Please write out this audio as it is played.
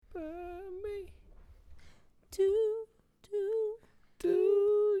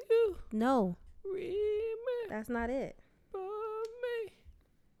No, Remember that's not it. me.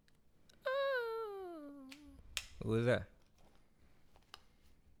 Oh. Who is that?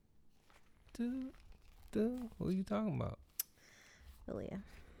 Who are you talking about? Aaliyah.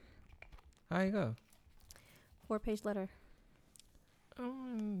 How you go? 4-page letter. I'm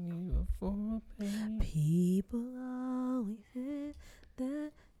gonna need a 4-page. People always say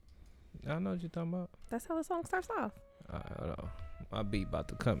that. I know what you're talking about. That's how the song starts off. Hold on. My beat about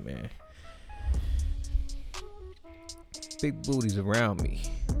to come, man. Big booties around me.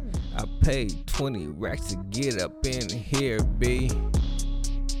 I paid 20 racks to get up in here, B.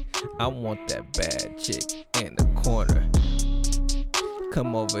 I want that bad chick in the corner.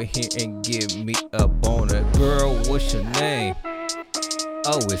 Come over here and give me a boner. Girl, what's your name?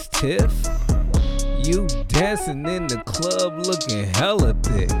 Oh, it's Tiff. You dancing in the club looking hella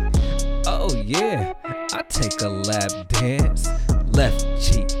thick. Oh yeah, I take a lap dance. Left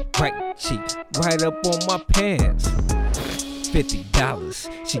cheek, right cheek, right up on my pants.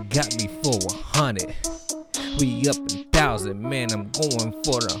 $50, she got me for 100. We up 1,000, man, I'm going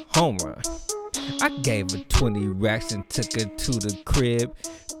for the home run. I gave her 20 racks and took her to the crib.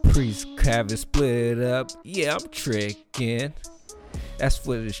 Priest Kravitz split it up, yeah, I'm tricking. That's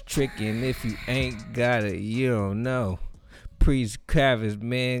what it's tricking. If you ain't got it, you don't know. Priest Kravitz,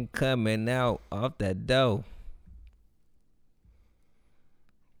 man, coming out off that dough.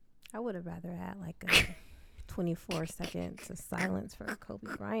 I would have rather had like a 24 seconds of silence for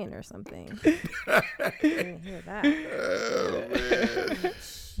Kobe Bryant or something. I didn't hear that. Oh, man.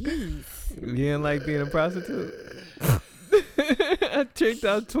 Jeez. You didn't like being a prostitute? I tricked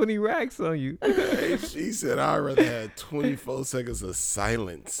out 20 racks on you. Hey, she said I'd rather have 24 seconds of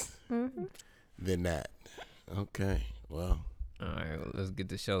silence than that. Okay, well. All right, let's get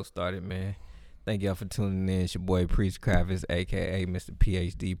the show started, man. Thank y'all for tuning in. It's your boy Priest Kravitz, a.k.a. Mr.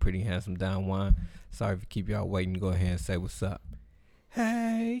 PhD, Pretty Handsome Don Juan. Sorry for keep y'all waiting. Go ahead and say what's up.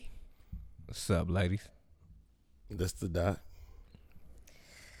 Hey. What's up, ladies? That's the dot.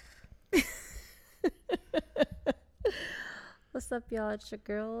 What's up, y'all? It's your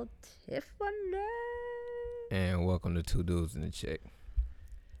girl, Tiffany. And welcome to Two Dudes and a Chick.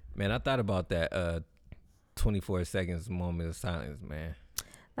 Man, I thought about that 24 seconds moment of silence, man.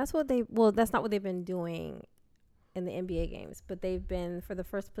 That's not what they've been doing in the NBA games, but they've been, for the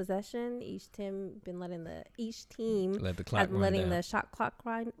first possession, each team letting the clock the shot clock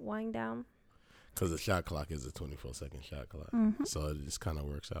wind down. Because the shot clock is a 24-second shot clock. So it just kind of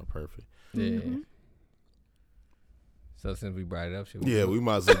works out perfect. Yeah. Mm-hmm. So since we brought it up, we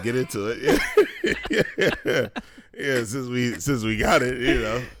might as well get into it. Yeah, since we got it, you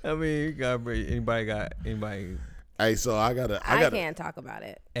know. I mean, anybody. Hey, so I can't talk about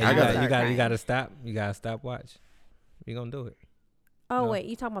it. Hey, you gotta stop. You gotta stop. Watch. You gonna do it? Oh wait,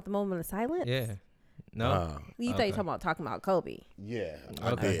 you talking about the moment of silence? Yeah. No. You thought you talking about Kobe? Yeah,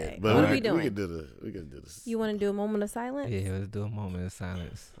 I did. But what are we doing? We can do this. You want to do a moment of silence? Yeah, let's do a moment of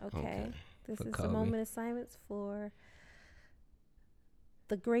silence. Okay. This For is Kobe. a moment of silence for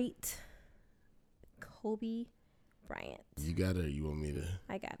the great Kobe Bryant. You got it, or you want me to?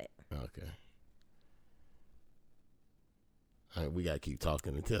 I got it. Okay. All right, we got to keep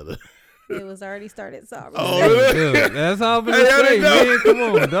talking until the... It was already started, so Dude, that's all I'm gonna say, man. Come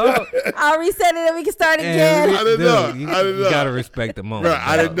on, dog. I'll reset it and we can start again. I didn't know. You gotta respect the moment. Bro,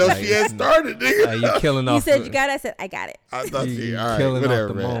 I didn't know she had started, nigga. You killing off. You said you got it. I said I got it. I thought you all right, killing whatever, off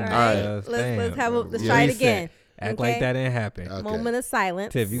the man. moment. All right, let's try it again. Act Okay. like that didn't happen. Okay. Moment of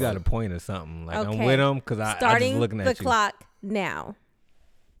silence. Tiff, you got a point or something. Like Okay. I'm with him because I just Starting looking at the you. clock now.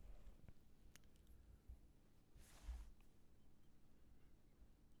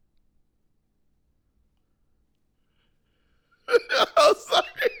 I'm sorry.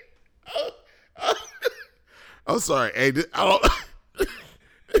 I'm sorry. Hey, I don't.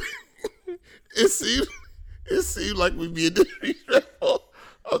 It seemed like we being disrespectful.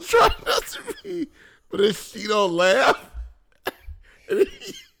 I'm trying not to be, but if she don't laugh,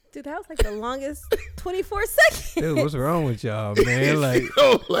 Dude, that was like the longest 24 seconds. Dude, what's wrong with y'all, man? if Like, she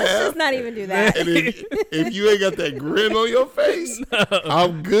don't laugh, Let's not even do that. and if you ain't got that grin on your face,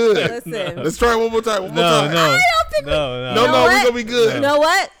 I'm good. Listen. Let's try it one more time. no. I don't think No, know we what? gonna be good. You know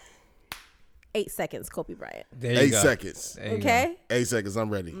what? 8 seconds, Kobe Bryant. There you 8 go. seconds. There you Okay? 8 seconds. I'm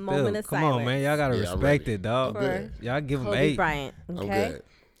ready. Moment Dude, of come silence. on, man. Y'all gotta Yeah, I'm respect ready. it, dog. I'm good. Y'all give him Kobe 8. Bryant. I'm Okay? good.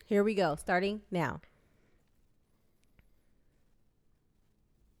 Here we go. Starting now.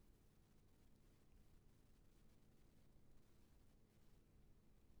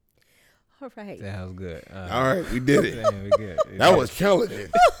 All right. That was good. All right, we did it. Damn, we good. That was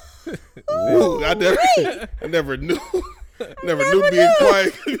challenging. Woo, I never knew. Never knew being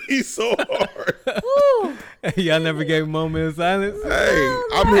quiet could be so hard. Ooh. Y'all never gave a moment of silence? Hey,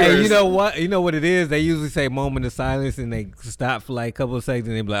 I'm here. Hey, you know what? You know what it is? They usually say moment of silence and they stop for like a couple of seconds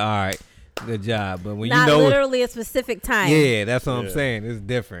and they be like, all right, good job. But when Not you know, literally a specific time. yeah, that's what I'm saying. It's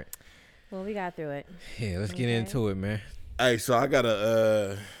different. Well, we got through it. Yeah, let's get into it, man. Hey, so I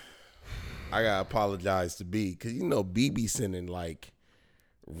gotta apologize to B, because you know B be sending like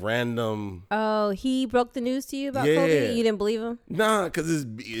random. Oh, he broke the news to you about Yeah. Kobe? You didn't believe him? Nah, because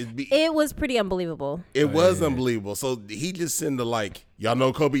It was pretty unbelievable. it was unbelievable. So he just send the like, y'all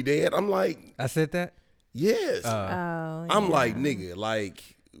know Kobe dead? I'm like, I said that? yes. Oh, I'm like, nigga, like,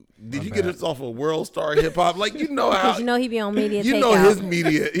 did you get us off of World Star Hip Hop? Like, you know how. because you know he be on media. You know takeout. his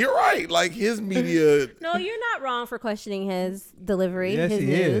media. You're right. Like his media. No, you're not wrong for questioning his delivery. Yes, his he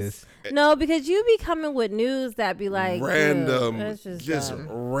news. is. No, because you be coming with news that be like Random, that's just dumb.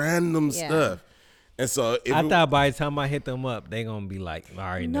 random Yeah. stuff. And so I thought by the time I hit them up, they gonna be like, all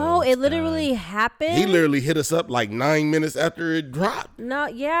right, No, it literally happened. he literally hit us up like 9 minutes after it dropped. No,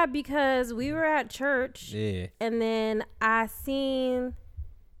 yeah, because we were at church, Yeah. and then I seen.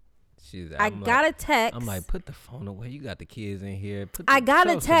 I I'm got like, a text. I'm like, put the phone away. You got the kids in here. I got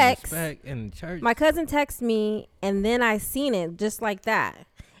a show some text. respect in church. My cousin texted me, and then I seen it just like that,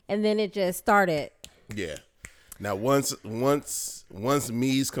 and then it just started. Yeah. Now once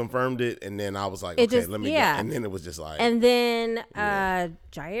Mies confirmed it, and then I was like, It okay, just- let me yeah. go. And then it was just like, And then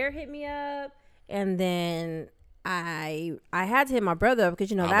Jair hit me up, and then I had to hit my brother up because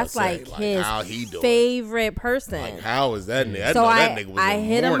you know I'm that's about to like say, his how he doing? favorite person. like how is that nigga? So that nigga was I in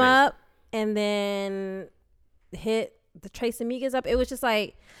hit him mourning. up, and then hit the Trace Amigas up. It was just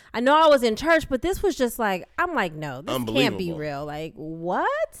like, I know I was in church, but this was just like, I'm like, no, this can't be Unbelievable. real. Like, what?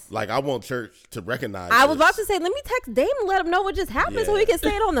 Like I want church to recognize. I was this. about to say, let me text Dame and let him know what just happened so Yeah. he can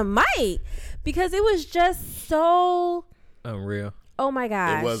say it on the mic, because it was just so, Unreal. oh my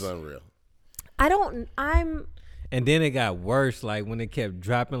gosh. It was unreal. And then it got worse, like when it kept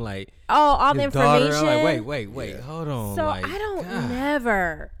dropping, like all the his daughter. information. I'm like, wait, hold on. So like, I don't God.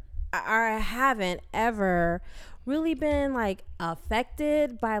 never, or I haven't ever really been like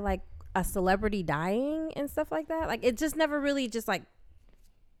affected by like a celebrity dying and stuff like that. Like it just never really just like,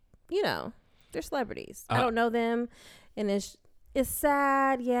 you know, they're celebrities. I don't know them, and it's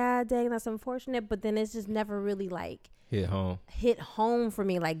sad. Yeah, dang, that's unfortunate. But then it's just never really like hit home. for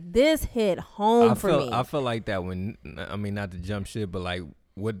me. Like this hit home for me. I feel like that when, I mean, not to jump shit, but like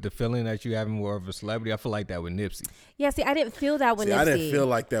with the feeling that you having more of a celebrity, I feel like that with Nipsey. Yeah, see, I didn't feel that with Nipsey. I didn't feel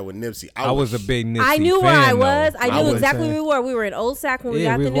like that with Nipsey. I was a big Nipsey I knew fan, where I though. was. I knew was exactly saying- where we were. We were in Old Sac when we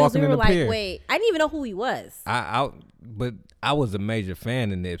Yeah, got we the was news. walking We in were the like, pier. wait, I didn't even know who he was. But I was a major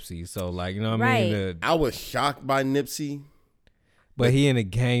fan of Nipsey, so like, you know what Right. I mean? I was shocked by Nipsey. But he into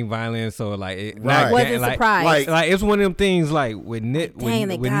gang violence, so like, it, Right. not Wasn't gang, surprised. Like it's one of them things. Like with Nip, Dang,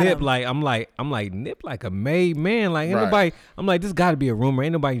 they with got Nip, him. like I'm like Nip, like a made man. Like ain't Right. nobody. I'm like, this got to be a rumor.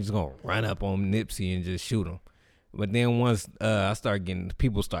 Ain't nobody just gonna run up on Nipsey and just shoot him. But then once I start getting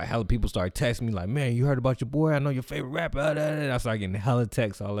people start texting me like, man, you heard about your boy? I know your favorite rapper. I started getting hella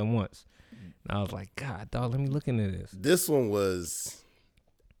texts all at once. And I was like, God, dog, let me look into this. This one was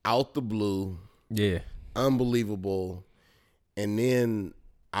out the blue, Yeah. unbelievable. And then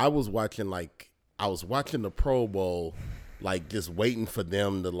I was watching the Pro Bowl, like just waiting for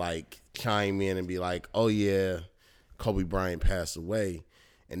them to like chime in and be like, oh yeah, Kobe Bryant passed away.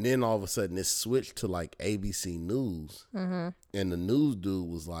 And then all of a sudden it switched to like ABC News. Mm-hmm. And the news dude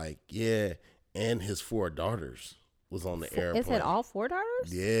was like, yeah, and his 4 daughters was on the airplane. It said all 4 daughters?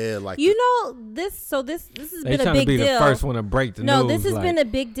 Yeah, like You know, this has They been a trying to big be deal. the first one to break the No, news. this has like, been a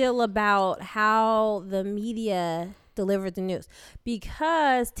big deal about how the media delivered the news,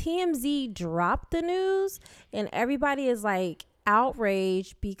 because TMZ dropped the news and everybody is like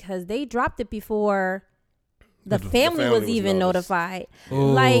outraged because they dropped it before the family was even notified.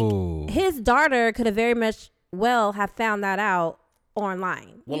 Ooh. Like his daughter could have very much well have found that out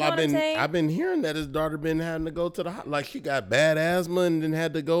online. Well, You know what I'm saying? I've been hearing that his daughter been having to go to the like she got bad asthma and then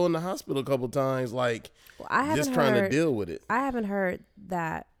had to go in the hospital a couple times, like I haven't just trying to heard- deal with it. I haven't heard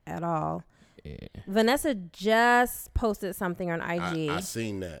that at all. Yeah. Vanessa just posted something on IG. I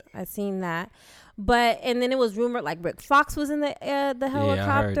seen that. I seen that, and then it was rumored like Rick Fox was in the heard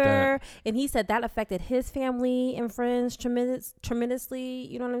helicopter, that. and he said that affected his family and friends tremendously.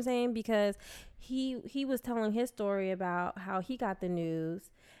 You know what I'm saying? Because he was telling his story about how he got the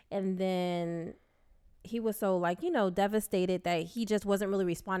news, and then he was so like, you know, devastated that he just wasn't really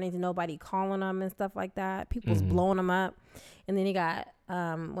responding to nobody calling him and stuff like that. People was blowing him up, and then he got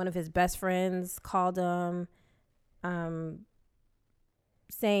one of his best friends called him,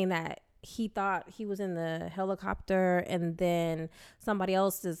 saying that he thought he was in the helicopter, and then somebody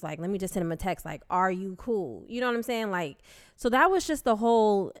else is like, let me just send him a text like, are you cool? You know what I'm saying? Like, so that was just the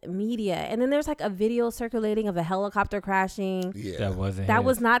whole media. And then there's like a video circulating of a helicopter crashing. Yeah, That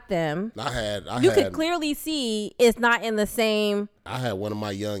was not them. You could clearly see it's not in the same. I had one of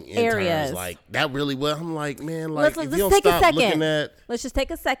my young areas interns like that really well. I'm like, man, like let's if you don't take a stop second. looking at, Let's just take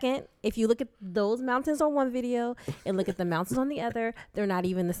a second. If you look at those mountains on one video and look at the mountains on the other, they're not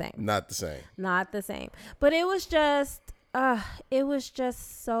even the same. not the same. Not the same. But it was just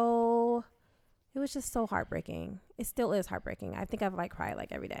so heartbreaking. It still is heartbreaking. I think I've like cried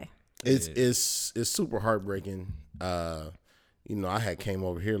like every day. It's super heartbreaking. You know, I had came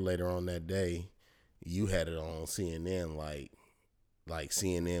over here later on that day. You had it on CNN, like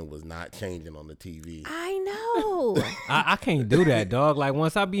CNN was not changing on the TV. I know. I can't do that, dog. Like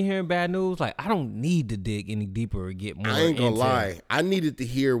once I be hearing bad news, like I don't need to dig any deeper or get more. I ain't gonna intel. lie. I needed to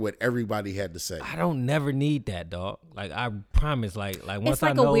hear what everybody had to say. I don't never need that, dog. Like I promise, like once It's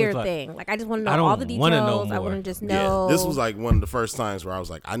like I know, a weird it's like, thing. Like I just want to I know all don't the wanna details. know I more. want to just know. This was like one of the first times where I was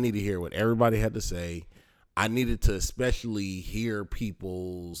like, I need to hear what everybody had to say. I needed to especially hear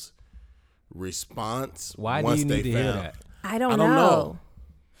people's response. Why do once you need they to hear found- that? I don't know. know.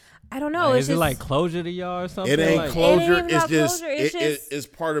 I don't know. Like, It's is it just, like closure to y'all or something? It ain't like, closure. It ain't It's about just, closure. It's just- it's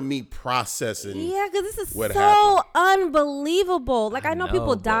part of me processing. yeah, because this is what so happened. unbelievable. Like I know know,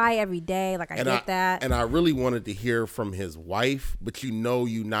 people but- die every day. Like I get that. And I really wanted to hear from his wife, but you know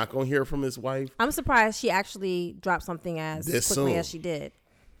you're not going to hear from his wife. I'm surprised she actually dropped something as This quickly soon. as she did.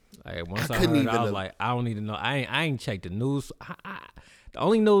 Like once I I couldn't heard, even I was have- like, I don't need to know. I ain't checked the news. The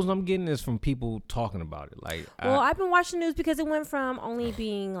only news I'm getting is from people talking about it. Like, Well, I've been watching news because it went from only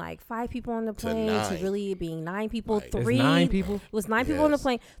being like 5 people on the plane to 9. really being 9 people. Like, it's 3 9 people. It was 9 people on the Yes.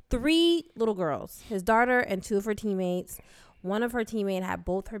 plane. 3 little girls. His daughter and 2 of her teammates. One of her teammates had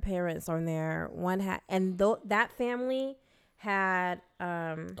both her parents on there. One had, and that family had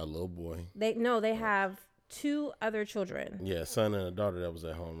A little boy. they have 2 other children. Yeah, son and a daughter that was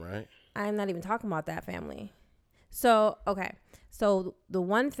at home, right? I'm not even talking about that family. So, okay. So the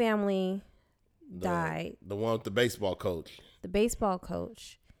one family died. The one with the baseball coach. The baseball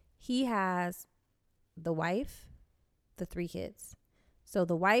coach, he has the wife, the 3 kids. So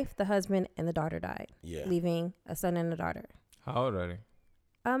the wife, the husband, and the daughter died, Yeah. leaving a son and a daughter. how old are they?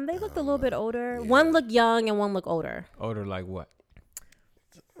 They looked a little bit older. Yeah. One looked young and one looked older. Older, like what?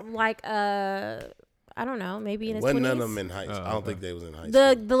 Like I don't know, maybe in his Wasn't 20s. none of them in high school. Oh, I don't okay. think they was in high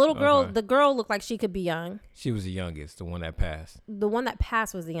The school. little girl, Okay. the girl looked like she could be young. She was the youngest, the one that passed. The one that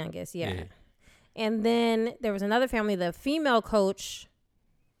passed was the youngest, yeah. Yeah. And then there was another family, the female coach,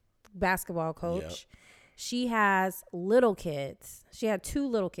 basketball coach. Yep. She has little kids. She had 2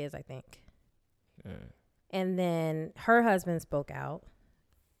 little kids, I think. Yeah. And then her husband spoke out.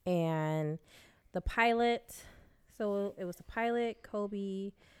 And the pilot, so it was the pilot,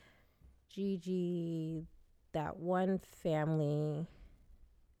 Kobe, Gigi, that one family.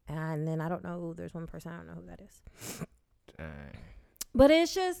 And then I don't know, there's one person, I don't know who that is. Dang. But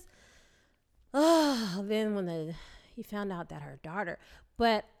it's just, then when he found out that her daughter,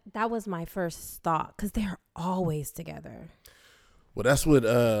 but that was my first thought because they're always together. Well, that's what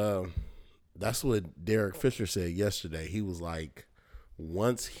Derek Fisher said yesterday. He was like,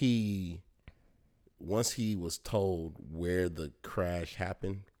 once he was told where the crash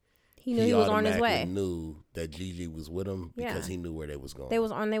happened, He knew he was on his automatically way. knew that Gigi was with him because Yeah. he knew where they was going. They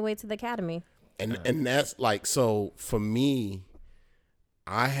was on their way to the academy. And that's like, so for me,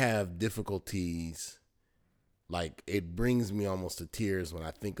 I have difficulties. Like, it brings me almost to tears when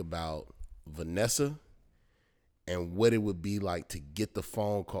I think about Vanessa and what it would be like to get the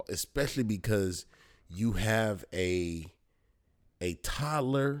phone call, especially because you have a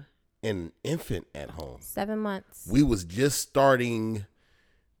toddler and an infant at home. 7 months. We was just starting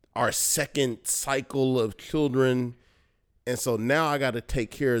our second cycle of children. And so now I got to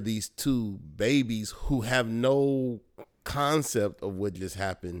take care of these 2 babies who have no concept of what just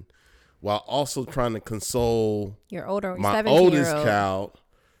happened, while also trying to console Your older, my 17-year-old. oldest child,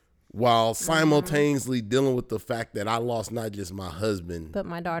 while simultaneously dealing with the fact that I lost not just my husband, But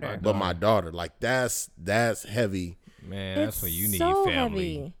my daughter. but my daughter. Like, that's heavy. Man, that's It's what you need, so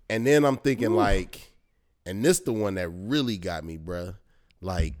family. heavy. And then I'm thinking like, and this the one that really got me, bruh.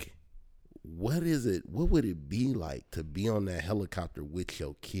 Like, what is it? What would it be like to be on that helicopter with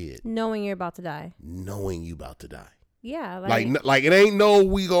your kid, Knowing you're about to die. knowing you about to die? Yeah. Like it ain't no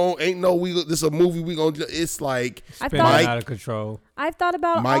this is a movie we gonna. It's like I Spinning thought- out of control. I've thought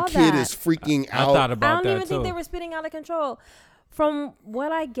about my all kid that. is freaking I out. thought I about don't that even too. think they were spinning out of control. From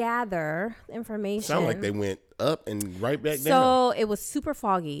what I gather, information. Sound like they went up and right back down. So it was super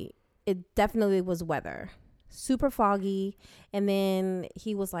foggy. it definitely was weather. Super foggy. And then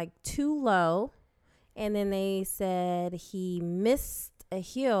he was like too low. And then they said he missed a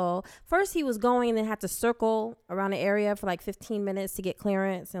hill. First he was going and then had to circle around the area for like 15 minutes to get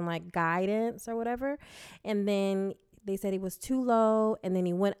clearance and like guidance or whatever. And then they said he was too low, and then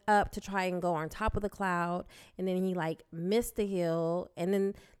he went up to try and go on top of the cloud, and then he like missed the hill. And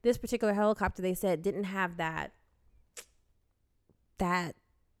then this particular helicopter, they said, didn't have that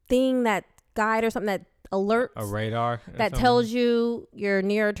thing, that guide or something that alerts, A radar that tells you you're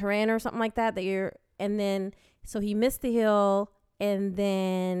near terrain or something like that, and then so he missed the hill. And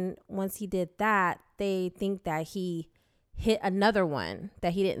then once he did that, they think that he hit another one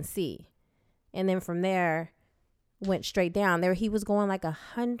that he didn't see. And then from there went straight down. There he was going like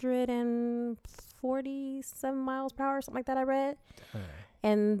 147 miles per hour, something like that, I read.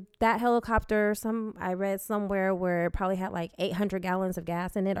 And that helicopter, I read somewhere where it probably had like 800 gallons of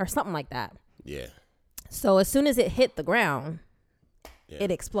gas in it or something like that. Yeah. So as soon as it hit the ground, it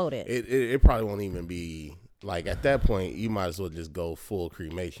exploded. It probably won't even be, like, at that point, you might as well just go full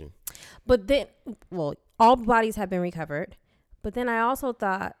cremation. But then, well, all bodies have been recovered. But then I also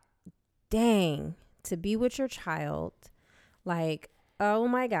thought, dang, to be with your child, like, oh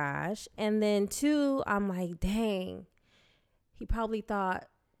my gosh. And then two, I'm like, dang, he probably thought,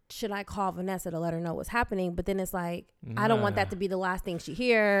 should I call Vanessa to let her know what's happening? But then it's like, I don't want that to be the last thing she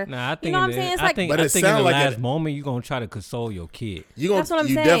hear. Nah, I think you know what I'm saying? It's I think in the last moment, you're going to try to console your kid. That's what I'm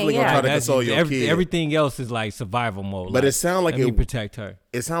saying. Definitely going to try to That's- console your kid. Everything else is like survival mode. But like, it sounded like let me protect her.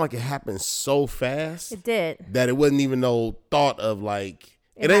 It sounded like it happened so fast. It did. That it wasn't even no thought of, like,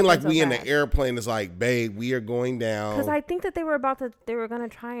 it ain't like we in the airplane. It's like, babe, we are going down. Because I think that they were going to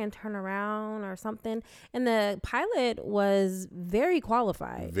try and turn around or something. And the pilot was very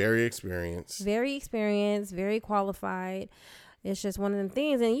qualified. Very experienced, very qualified. It's just one of them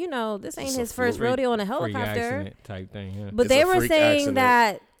things. And, you know, this ain't his first Freak- rodeo in a freak helicopter. accident type thing. Yeah. But It's they a were freak saying accident.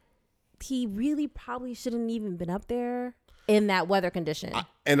 that he really probably shouldn't even been up there in that weather condition.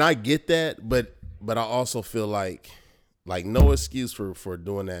 and I get that, but I also feel like no excuse for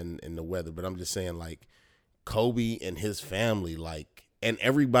doing that in the weather. But I'm just saying, like, Kobe and his family, like, and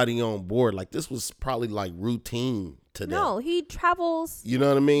everybody on board, like, this was probably like routine to them. No, he travels You know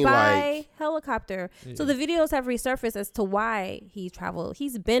what I mean? by Like, helicopter. So the videos have resurfaced as to why he traveled.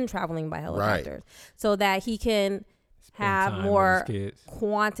 He's been traveling by helicopters so that he can have time with more his kids.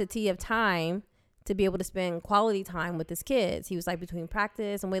 quantity of time to be able to spend quality time with his kids. He was like between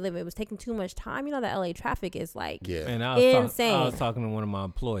practice and weightlifting, it was taking too much time. You know, the LA traffic is like yeah. And I insane. was talking to one of my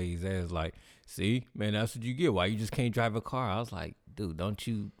employees. They was like, see, man, that's what you get. Why you just can't drive a car? I was like, dude, don't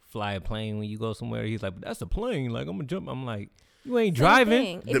you fly a plane when you go somewhere? He's like, but that's a plane. Like, I'm going to jump. I'm like, you ain't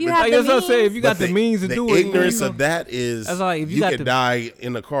driving. If you But have Like, the that's what I means, say. If you got the means to do it. ignorance you know, of that is, That's like, if you you got could the- die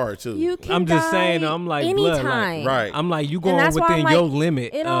in the car too. you can I'm just die saying, I'm like, blood, like, anytime. right. I'm like, you And going that's why I'm within like, your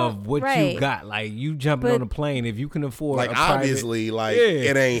limit it of don't- what right. you got. Like, you jumping But- on a plane if you can afford like, a private, obviously, like, Yeah.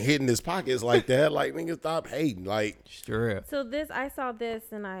 it ain't hitting his pockets like that. Like, nigga, stop hating. Like, Straight. So I saw this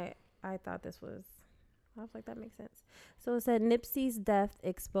and I thought I was like, that makes sense. So it said Nipsey's death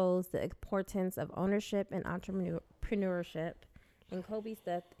exposed the importance of ownership and entrepreneurship, and Kobe's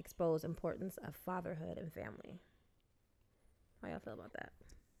death exposed importance of fatherhood and family. How y'all feel about that?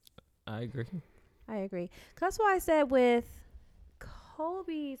 I agree. I agree. 'Cause that's why I said with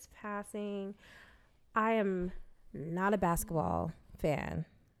Kobe's passing, I am not a basketball fan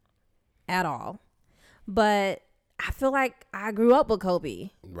at all, but I feel like I grew up with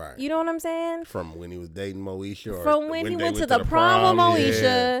Kobe. right. You know what I'm saying? From when he was dating Moesha, or From when he they went to the prom with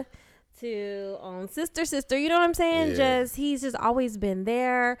Moesha yeah. to Sister, you know what I'm saying? Yeah. He's just always been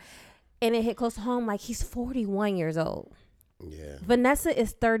there. And it hit close to home, like he's 41 years old. Yeah, Vanessa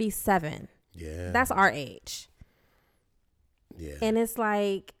is 37. yeah. That's our age. yeah. And it's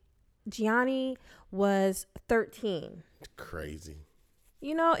like Gianni was 13. Crazy.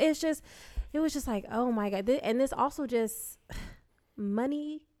 You know, it was just like, oh my God. And this also just,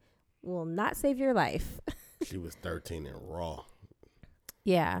 money will not save your life. She was 13 and raw.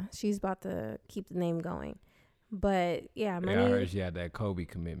 Yeah, she's about to keep the name going. But yeah, money. Yeah, I heard she had that Kobe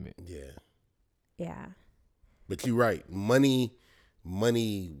commitment. Yeah. Yeah. But you're right. Money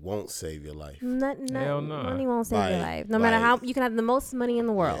won't save your life. Hell no. Money won't save your Like- life. No matter how like- you can have the most money in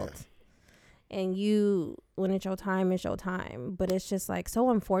the world. And when it's your time, it's your time. But it's just like so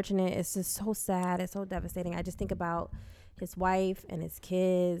unfortunate. It's just so sad. It's so devastating. I just think about his wife and his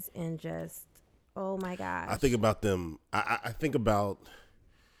kids and just, oh my gosh. I think about them. I think about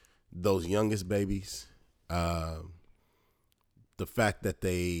those youngest babies. The fact that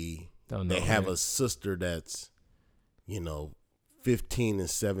they Don't know, have man. a sister that's, 15 and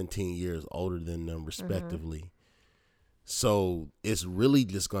 17 years older than them respectively. So it's really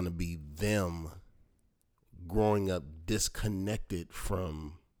just going to be them growing up disconnected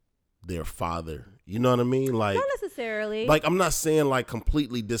from their father. You know what I mean? Like, not necessarily. Like, I'm not saying like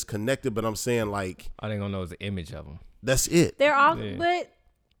completely disconnected, but I'm saying like, all they gonna know is the image of them. That's it. They're all, Yeah. but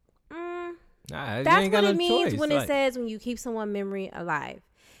that's what it means when it says when you keep someone's memory alive.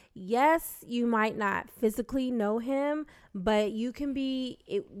 Yes, you might not physically know him, but you can be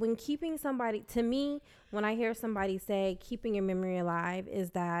when keeping somebody. To me, when I hear somebody say keeping your memory alive,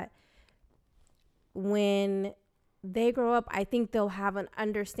 is that when they grow up, I think they'll have an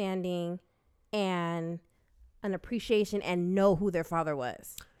understanding and an appreciation and know who their father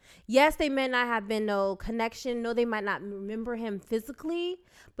was. Yes, they may not have been no connection. No, they might not remember him physically,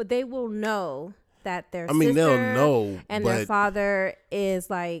 but they will know that their sister they'll know, and their father is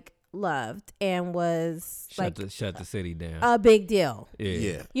like loved and was shut the city down. A big deal.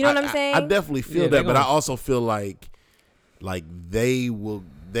 Yeah. You know what I'm saying? I definitely feel that, but I also feel like they will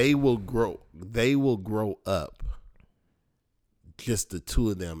grow up, just the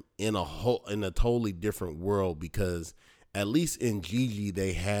two of them in a totally different world, because at least in Gigi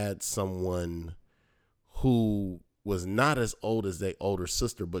they had someone who was not as old as their older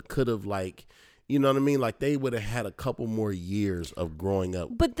sister, but could have like, you know what I mean? Like they would have had a couple more years of growing up.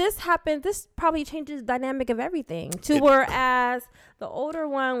 But this probably changes the dynamic of everything. Whereas the older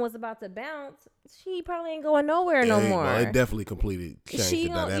one was about to bounce, she probably ain't going nowhere no more. Well, it definitely completely changed the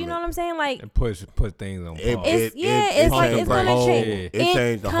dynamic. You know what I'm saying? Like, and put things on pause. It's going to change. It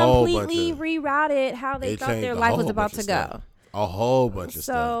changed a whole bunch of. Completely rerouted how they thought their life was about to go. A whole bunch of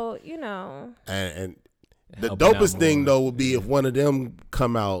stuff. So, you know. And the dopest thing, though, would be if one of them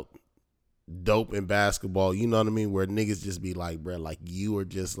come out dope in basketball, you know what I mean, where niggas just be like, bro, like you are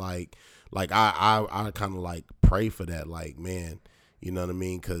just like I kind of like pray for that, like, man, you know what I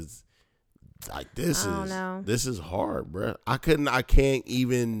mean, because like this is hard, bro. I can't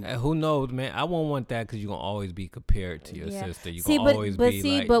even. Who knows, man? I won't want that, because you're gonna always be compared to your sister. You gonna always be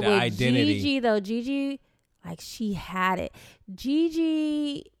like the identity. Gigi though, like she had it.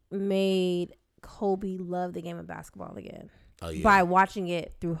 Gigi made Kobe love the game of basketball again. Oh, yeah. By watching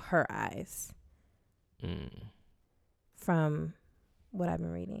it through her eyes. From what I've been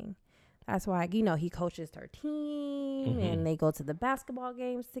reading. That's why, you know, he coaches her team and they go to the basketball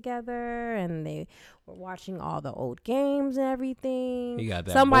games together and they were watching all the old games and everything. He got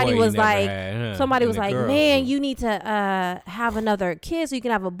that somebody boy was he never like, had, somebody was like, girl. man, you need to have another kid so you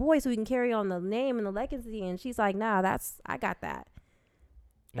can have a boy so we can carry on the name and the legacy. And she's like, nah, I got that.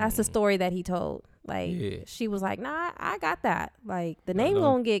 That's the story that he told. Like, she was like, nah, I got that. Like, the name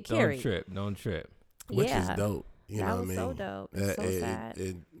gonna get carried. Don't trip. Which is dope. You know what I mean? So dope. It's so sad.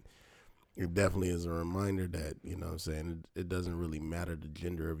 It definitely is a reminder that, you know what I'm saying, it doesn't really matter the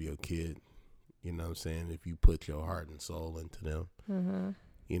gender of your kid. You know what I'm saying? If you put your heart and soul into them,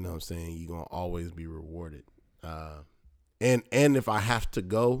 you know what I'm saying, you're going to always be rewarded. And if I have to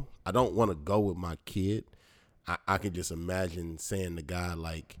go, I don't want to go with my kid. I can just imagine saying to God,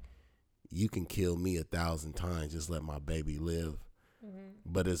 like, you can kill me 1,000 times, just let my baby live.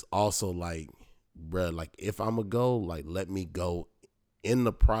 But it's also like, bruh, like if I'm going to go, like let me go in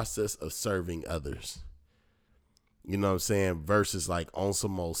the process of serving others. You know what I'm saying? Versus like on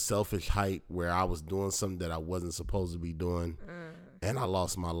some old selfish hype where I was doing something that I wasn't supposed to be doing and I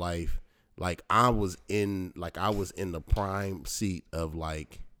lost my life. Like I was in the prime seat of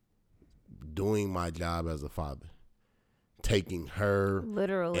like doing my job as a father. Taking her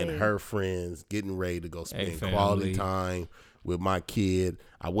literally and her friends, getting ready to go spend quality time with my kid.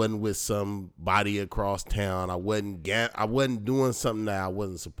 I wasn't with somebody across town. I wasn't doing something that I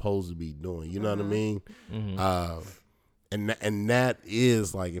wasn't supposed to be doing. You know what I mean? And that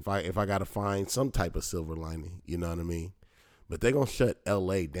is like if I got to find some type of silver lining. You know what I mean? But they're gonna shut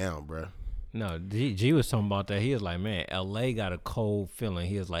L.A. down, bro. No, G was talking about that. He was like, man, L.A. got a cold feeling.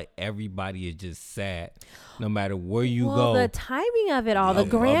 He was like, everybody is just sad, no matter where you go. The timing of it all, the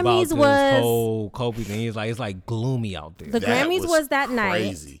Grammys about this was whole Kobe thing. He's like, it's like gloomy out there. The Grammys was that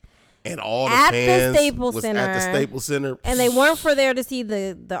crazy. night, and all the at fans the Staples was Center, at the Staples Center, and they weren't for there to see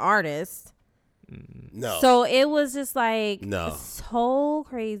the artist. No. So it was just like no. so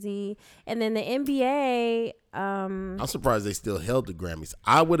crazy. And then the NBA. I'm surprised they still held the Grammys.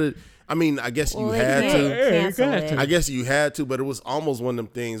 I guess you had to. I guess you had to, but it was almost one of them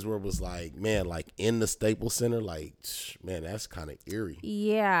things where it was like, man, like in the Staples Center, like, man, that's kind of eerie.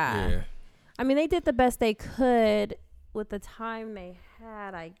 Yeah. I mean, they did the best they could with the time they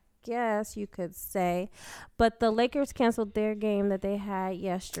had, I guess you could say. But the Lakers canceled their game that they had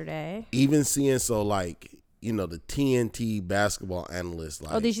yesterday. Even seeing, so like, the TNT basketball analysts.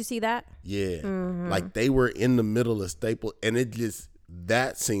 Like, Oh, did you see that? yeah, Mhm. like they were in the middle of Staples, and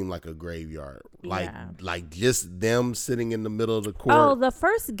that seemed like a graveyard. Yeah. Like just them sitting in the middle of the court. Oh, the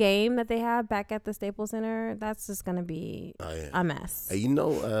first game that they have back at the Staples Center, that's just gonna be yeah. a mess. Hey,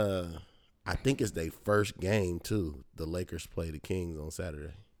 I think it's their first game too. The Lakers play the Kings on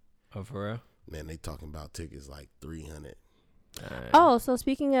Saturday. Oh, for real? Man, they talking about tickets like $300. Oh, so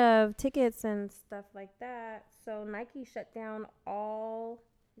speaking of tickets and stuff like that, so Nike shut down all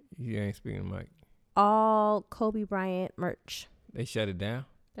You ain't speaking, Mike. Kobe Bryant merch. They shut it down.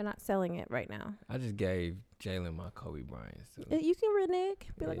 They're not selling it right now. I just gave Jalen my Kobe Bryant. So. You can renege.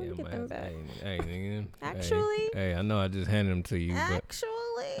 Be like, let me get them back. Hey, nigga. Actually. Hey, I know I just handed them to you, but Actually.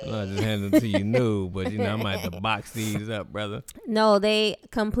 I know I just handed them to you new, but I might have to box these up, brother. No, they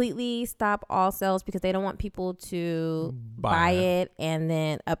completely stop all sales because they don't want people to buy it and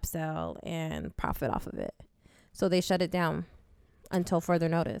then upsell and profit off of it. So they shut it down until further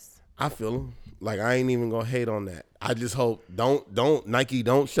notice. I feel them. Like, I ain't even gonna hate on that. I just hope don't Nike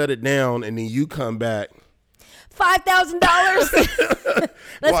don't shut it down and then you come back. $5,000.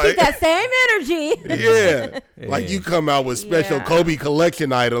 Let's keep that same energy. Yeah. Like you come out with special Kobe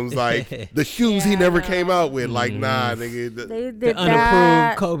collection items, like the shoes he never came out with. Like, nah, nigga. They did The that.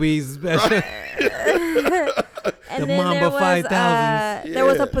 unapproved Kobe's special. And The then Mamba there was, 5000s. there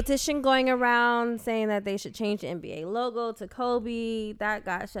was a petition going around saying that they should change the NBA logo to Kobe. That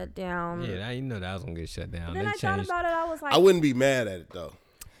got shut down. Yeah, you know that was gonna get shut down. Then They I thought changed. about it. I was like, I wouldn't be mad at it though.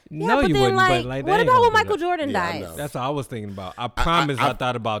 yeah, No, but you then wouldn't. like, But like, what they ain't about when gonna do Michael that. Jordan Yeah, I dies? know. That's what I was thinking about. I promise I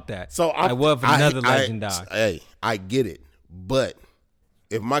thought about that. So I what if another legend died? Hey, I get it, but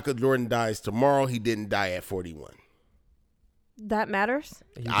if Michael Jordan dies tomorrow, he didn't die at 41. That matters.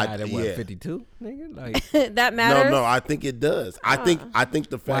 He died at what, yeah. 52? Nigga? Like, That matters. No, I think it does. I think the why?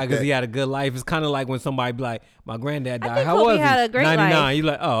 fact Because that he had a good life. It's kind of like when somebody be like, my granddad died. think How Kobe was he? had a great 99. life. You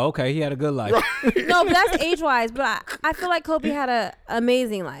like, oh, okay, he had a good life. No, but that's age wise. But I feel like Kobe had an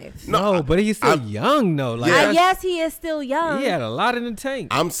amazing life. No, but he's still young though. Like, that's- Yes, he is still young. he had a lot in the tank.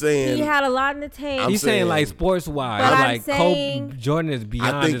 I'm saying He had a lot in the tank. He's saying like sports wise, But I'm like saying- Kobe Jordan is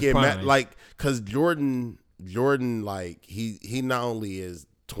beyond I think his prime. because Jordan, like he not only is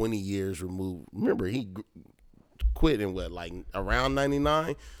 20 years removed. Remember, he quit in what, like around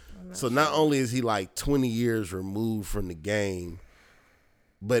 99. So not only is he like 20 years removed from the game,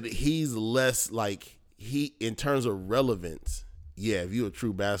 but he's less like in terms of relevance. Yeah, if you're a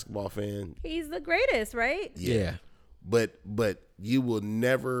true basketball fan, He's the greatest, right? yeah. But you will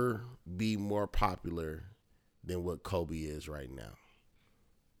never be more popular than what Kobe is right now.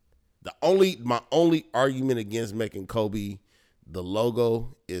 My only argument against making Kobe the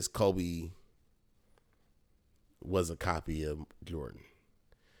logo is Kobe was a copy of Jordan.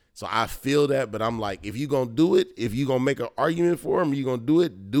 So I feel that, but I'm like, if you're going to do it, if you're going to make an argument for him, you're going to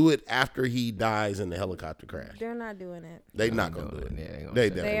do it after he dies in the helicopter crash. They're not doing it. They're not going to do it. Yeah, They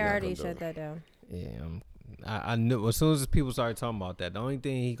shut definitely They not already gonna do shut it. that down. Yeah, I knew as soon as people started talking about that, the only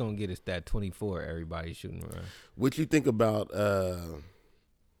thing he gonna get is that 24. Everybody shooting around. What you think about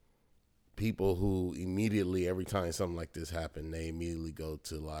people who immediately, every time something like this happened, they immediately go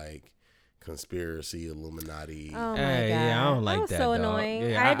to like conspiracy, Illuminati? Oh my Hey, god, yeah, I don't like was that. so dog. annoying.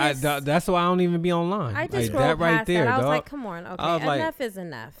 Yeah, that's why I don't even be online. I just like, scrolled that right past there, that. I was dog. like, come on, I was okay, like, enough is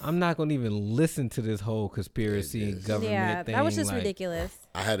enough. I'm not gonna even listen to this whole conspiracy and government Yeah, thing. that was just like, ridiculous.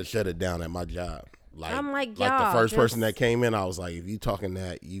 I had to shut it down at my job. Like, I'm like, the y'all, first person just- that came in, I was like, if you talking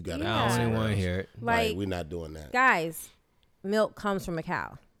that, you got to. Yeah. I don't even want to hear it. Like, we're not doing that. guys, milk comes from a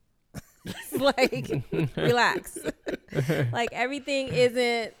cow. Like, relax. Like, everything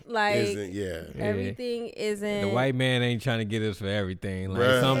isn't like everything isn't. The white man ain't trying to get us for everything. Like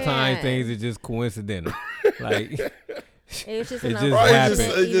Bruh. sometimes Yeah. things are just coincidental. Like It's just It an just unfortunate happened.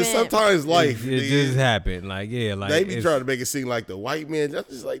 It's just event. sometimes life. it just happened. Like like they be it's- trying to make it seem like the white man. That's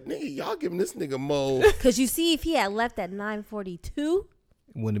just like, nigga, y'all giving this nigga mo. Cause you see, if he had left at 9:42,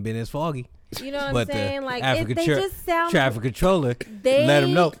 wouldn't have been as foggy. you know what I'm But saying? the Like, African they just sound. traffic controller They let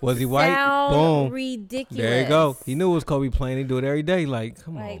him know. Was he white? sound Boom. ridiculous. There you go. He knew it was Kobe playing. He do it every day. Like,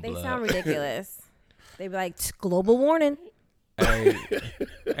 come Like, on, they blood. sound ridiculous. They be like, global warning. hey,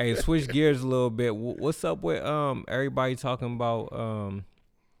 hey, switch gears a little bit. What's up with everybody talking about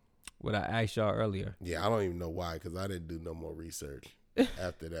what I asked y'all earlier? Yeah, I don't even know why, because I didn't do no more research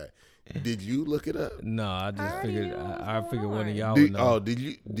after that. Did you look it up? No, I just already figured knew what was I going figured one of on. y'all would know.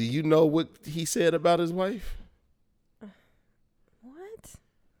 Do you know what he said about his wife? What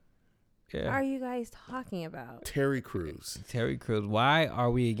Yeah. are you guys talking about? Terry Crews. Terry Crews. Why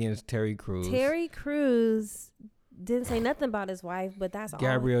are we against Terry Crews? Terry Crews didn't say nothing about his wife, but that's all.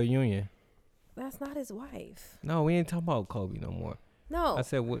 Gabrielle Union. That's not his wife. No, we ain't talking about Kobe no more. No. I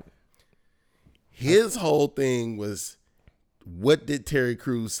said what? His whole thing was, what did Terry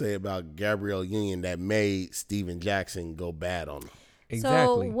Crews say about Gabrielle Union that made Steven Jackson go bad on him?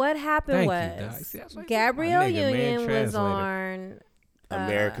 Exactly. So what happened Thank you, Doc. was See, that's what I said. Gabrielle My nigga, man, Union was translator. on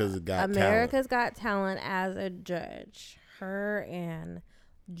America's Got Talent as a judge. Her and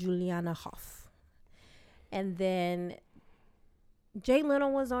Juliana Hough. And then Jay Leno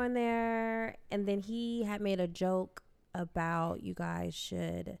was on there, and then he had made a joke about you guys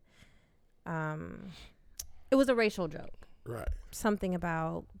should it was a racial joke. Right. Something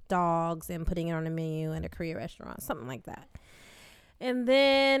about dogs and putting it on a menu in a Korean restaurant, something like that. And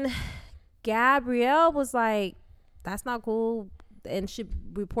then Gabrielle was like, that's not cool, and she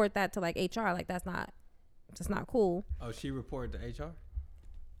report that to like HR, like that's not cool. Oh, she reported to HR?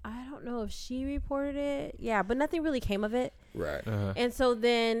 I don't know if she reported it. Yeah, but nothing really came of it. Right. Uh-huh. And so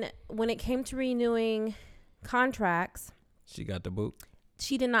then when it came to renewing contracts, She got the boot.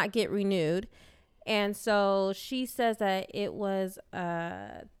 she did not get renewed. And so she says that it was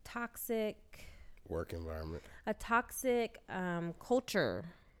a toxic Work environment. culture,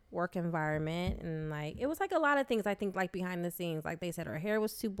 work environment. And like, it was like a lot of things, I think, like behind the scenes. Like they said her hair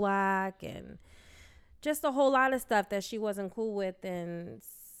was too black and just a whole lot of stuff that she wasn't cool with, and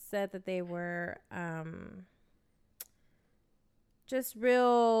said that they were just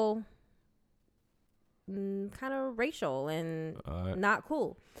real kind of racial and not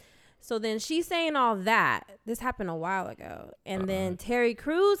cool. So then she's saying all that. This happened a while ago. And then Terry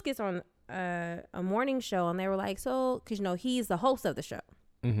Crews gets on a morning show, and they were like, so, because, you know, he's the host of the show.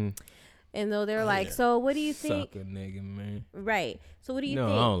 Mm-hmm. And though they're like, so what do you think? Sucker nigga, man. Right. So what do you No,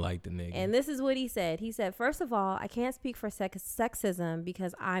 think? I don't like the nigga. And this is what he said. He said, first of all, I can't speak for sexism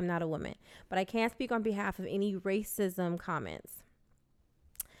because I'm not a woman, but I can't speak on behalf of any racism comments.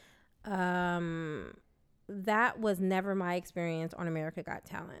 That was never my experience on America Got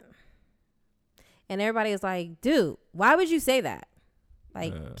Talent. And everybody was like, dude, why would you say that?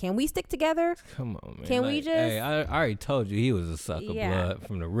 Like, can we stick together? Come on, man. Can we Like, just... Hey, I already told you he was a sucker blood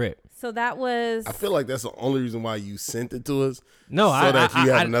from the rip. So that was... I feel like that's the only reason why you sent it to us. No, so that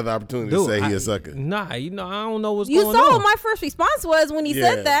you have another opportunity to say he a sucker. Nah, you know, I don't know what's You going on. saw what my first response was when he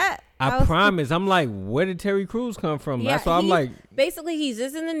said that. I promise. I'm like, where did Terry Crews come from? That's why I'm like... Basically, he's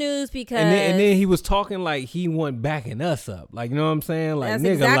just in the news because... And then he was talking like he wasn't backing us up. Like, you know what I'm saying? Like, that's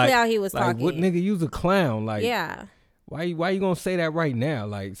nigga, exactly like, how he was like, talking. What nigga, you's a clown. Like, yeah. Why you gonna say that right now?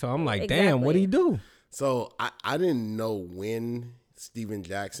 Like, so I'm like, damn, what'd he do? So I didn't know when Steven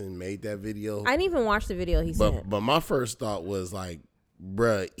Jackson made that video. I didn't even watch the video he sent. But my first thought was like,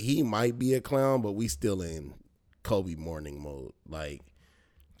 bruh, he might be a clown, but we still in Kobe morning mode. Like,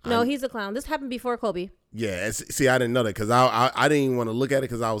 no, he's a clown. This happened before Kobe. Yeah, see, I didn't know that because I didn't even want to look at it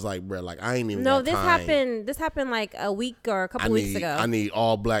because I was like, bruh, like I ain't even. No, got this time. This happened like a week or a couple weeks ago. I need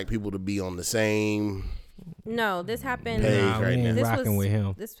all black people to be on the same. No, this happened. Right now. This rocking with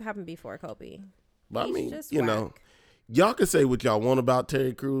him. This happened before Kobe. But He's I mean, just you know, whack. y'all can say what y'all want about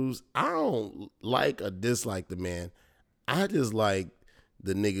Terry Crews. I don't like or dislike the man. I just like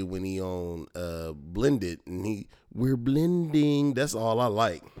the nigga when he on Blended and we're blending. That's all I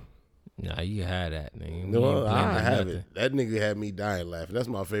like. Nah, you had that, nigga. No, I have nothing. it. That nigga had me dying laughing. That's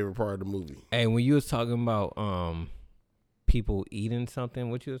my favorite part of the movie. Hey, when you was talking about people eating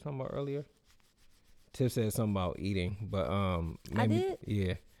something, what you was talking about earlier? Tiff said something about eating, but I did?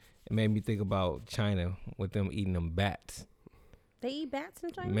 Yeah, it made me think about China with them eating them bats. They eat bats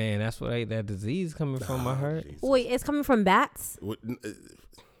in China? Man, that's where that disease coming from. I heard. Jesus. Wait, it's coming from bats?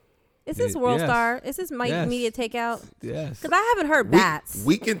 Is this World Yes. Star? Is this Yes. Media Takeout? Yes. Because I haven't heard bats.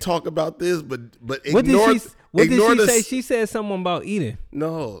 We can talk about this, but What ignore. did she the say? She said something about eating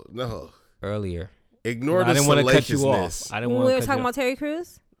No. earlier. Ignore I the didn't want to cut you off. salaciousness. I didn't When want we to were cut talking you about off. Terry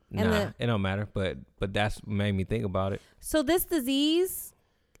Crews? Nah, it don't matter. But that's made me think about it. So this disease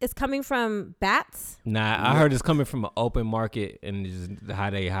is coming from bats? Nah, I heard it's coming from an open market and just how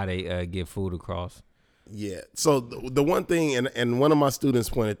they get food across. Yeah. So the one thing, and one of my students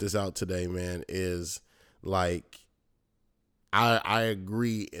pointed this out today, man, is like, I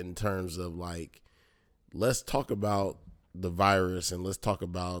agree in terms of like, let's talk about the virus and let's talk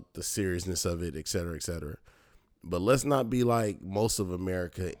about the seriousness of it, et cetera, et cetera. But let's not be like most of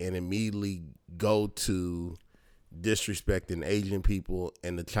America and immediately go to disrespecting Asian people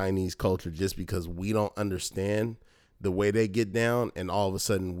and the Chinese culture just because we don't understand the way they get down, and all of a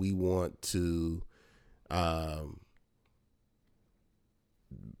sudden we want to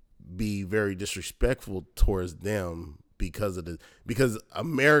be very disrespectful towards them because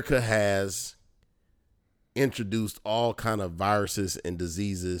America has introduced all kind of viruses and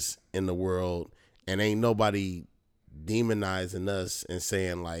diseases in the world, and ain't nobody demonizing us and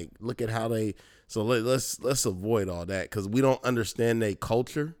saying like, look at how they. So let's avoid all that because we don't understand their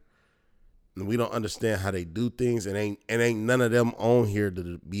culture, and we don't understand how they do things, and ain't none of them on here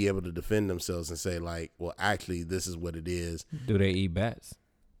to be able to defend themselves and say like, well, actually, this is what it is. Do they eat bats?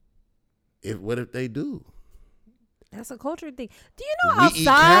 What if they do? That's a culture thing. Do you know We eat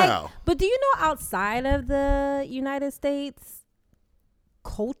outside? cow. But do you know outside of the United States,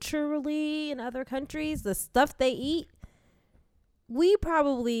 culturally in other countries, the stuff they eat, we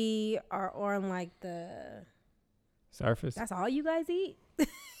probably are on like the Surface? that's all you guys eat.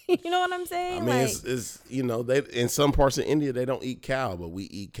 You know what I'm saying? I mean, like, it's they in some parts of India they don't eat cow, but we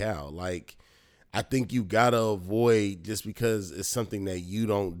eat cow. Like, I think you gotta avoid just because it's something that you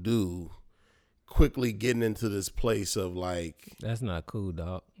don't do. Quickly getting into this place of like, That's not cool,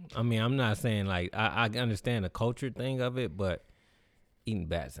 dog. I mean, I'm not saying like I understand the culture thing of it, but eating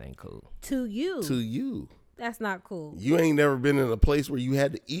bats ain't cool. to you, that's not cool you ain't never been in a place where you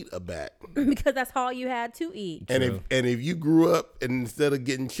had to eat a bat. because that's all you had to eat. And True. if you grew up and instead of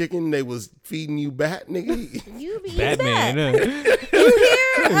getting chicken, they was feeding you bat, nigga. You be Batman, that. huh? You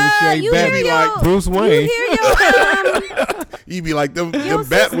hear? Straight You bat hear be your, like Bruce you Wayne. hear your You be like them Your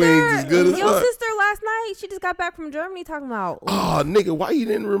bat wings is good as your fuck. sister last night, she just got back from Germany talking about Oh, nigga, why you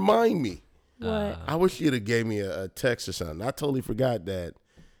didn't remind me? what? I wish you'd have gave me a text or something. I totally forgot that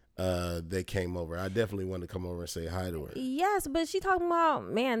they came over. I definitely wanted to come over and say hi to her. Yes, but she talking about,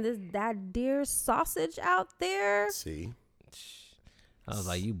 man, that deer sausage out there. See, I was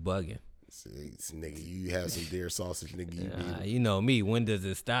like, you bugging. nigga, you have some deer sausage, nigga. You know me. When does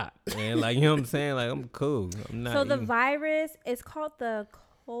it stop? And like, you know what I'm saying? Like, I'm cool. I'm not. So the eating- virus is called the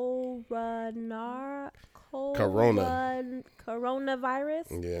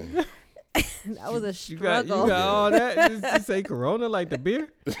coronavirus. Yeah. That was a you got struggle. all that just to say Corona like the beer?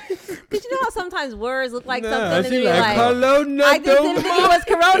 Did you know how sometimes words look like Nah, something and she then you're like, like, Corona, I just didn't think it was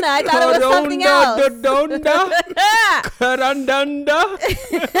Corona. I thought it was something else.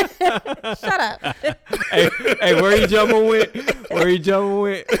 Shut up. hey, where you jumping with? Where you jumping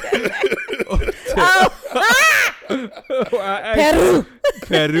with? Peru.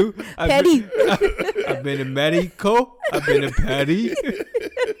 Peru. I've been in Mexico. I've been in Paris.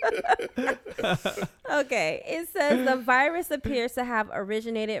 Okay, it says the virus appears to have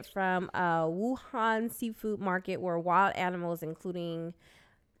originated from a Wuhan seafood market where wild animals, including,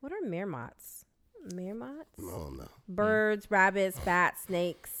 what are meermots? Meermots? Oh no. Birds, rabbits, bats,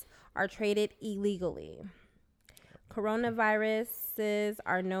 snakes are traded illegally. Coronaviruses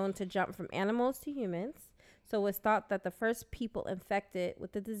are known to jump from animals to humans, so it's thought that the first people infected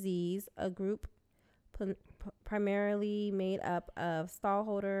with the disease, a group primarily made up of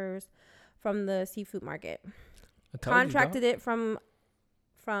stallholders from the seafood market, contracted it from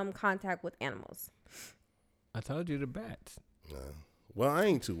contact with animals. I told you the bats. Well, I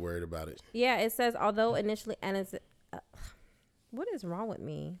ain't too worried about it. Yeah, it says although initially what is wrong with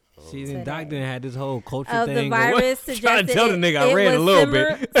me? She's Today. in doctor and had this whole culture Of thing. the virus Trying suggested to tell the nigga I read a little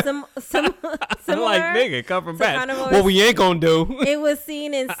bit. I'm I'm like, nigga, come from bats. carnivores. What we ain't gonna do. It was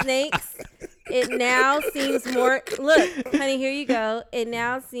seen in snakes. It now seems more. Look, honey, here you go. It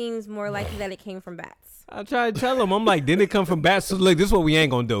now seems more likely that it came from bats. I try to tell him, I'm like, didn't it come from bats? So look, this is what we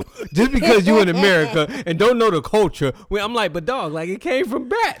ain't gonna do. Just because you in America and don't know the culture, I'm like, but dog, like it came from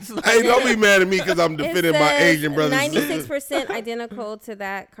bats. Like, Hey, don't be mad at me because I'm defending my Asian brothers. 96% identical to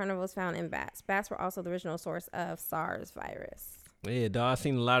that carnivores found in bats. Bats were also the original source of SARS virus. yeah, dog. I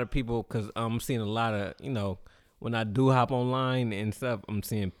seen a lot of people because I'm seeing a lot of, when I do hop online and stuff, I'm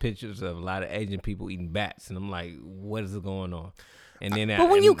seeing pictures of a lot of Asian people eating bats, and I'm like, what is going on? And then, But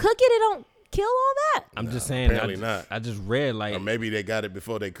when you cook it don't kill all that. I'm just saying, apparently not. I just read like, Or maybe they got it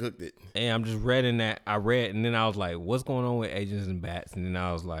before they cooked it. and I'm just reading that. I read, and then I was like, what's going on with Asians and bats? And then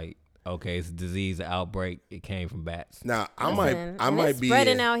I was like, okay, it's a disease, an outbreak. It came from bats. Now I Listen, might and it's be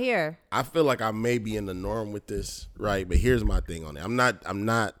spreading out here. I feel like I may be in the norm with this, right? But here's my thing on it. I'm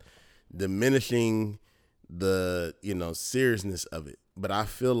not diminishing the seriousness of it, but I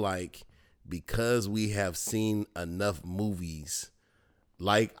feel like because we have seen enough movies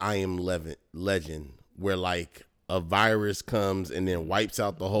like I Am Legend where like a virus comes and then wipes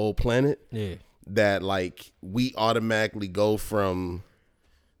out the whole planet, Yeah. that like we automatically go from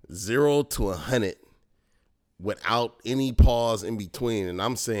 0 to 100 without any pause in between. And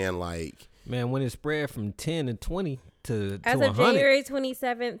I'm saying like, Man, when it spread from 10 to 20 to As 100. of January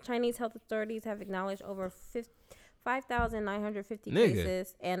 27th, Chinese health authorities have acknowledged over 5,950 Nigga.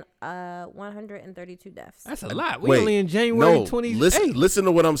 cases and 132 deaths. That's a lot. We wait, only in January no, 28th. listen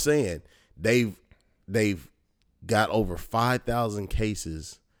to what I'm saying. They've they've got over 5,000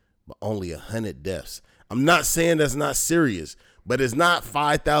 cases, but only 100 deaths. I'm not saying that's not serious, but it's not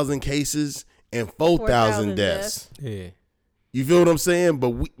 5,000 cases and 4,000 deaths. Yeah. You feel what I'm saying?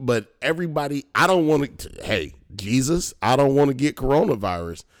 But everybody, I don't want to. Hey, Jesus, I don't want to get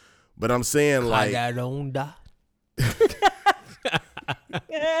coronavirus, but I'm saying like I don't die.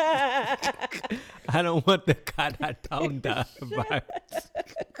 I don't want the I don't die virus.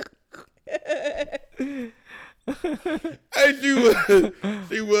 Hey,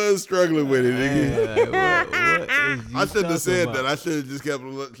 she was struggling with it. Nigga. I shouldn't have said that. I should have just kept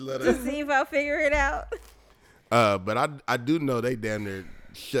let her. See if I'll figure it out. But I do know they damn near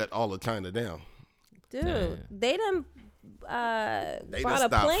shut all of China down. Dude, they done They brought just a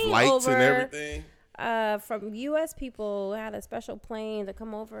stopped plane flights over and everything. From U.S. people had a special plane to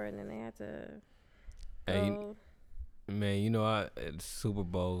come over, and then they had to Hey, go. man, it's Super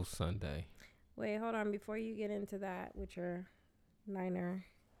Bowl Sunday. Wait, hold on. Before you get into that with your Niner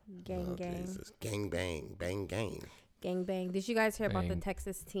gang. Jesus. Gang bang, bang gang. Gang bang. Did you guys hear about the Bang.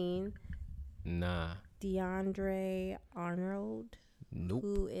 Texas teen, Nah. DeAndre Arnold, Nope.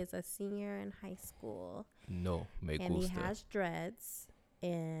 who is a senior in high school, No. Me and he gusta. has dreads.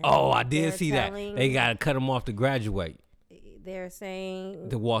 And Oh, I did they're see that. telling- They got to cut him off to graduate, They're saying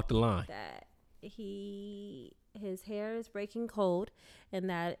to walk the line. that his hair is breaking code, and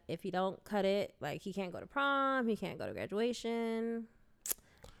that if you don't cut it, like, he can't go to prom, he can't go to graduation,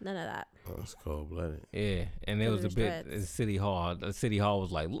 none of that. Oh, that's cold blooded. Yeah, and it was a His bit dreads. at City Hall. The City Hall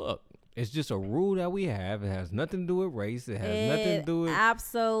was like, look, it's just a rule that we have. It has nothing to do with race. It has nothing to do with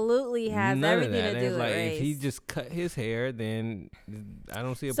absolutely has none everything of that. to And do it's with like, race. if he just cut his hair, then I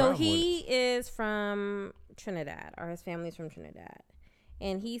don't see a So problem with it. he is from Trinidad, or his family's from Trinidad,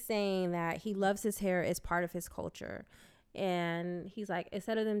 and he's saying that he loves his hair as part of his culture. And he's like,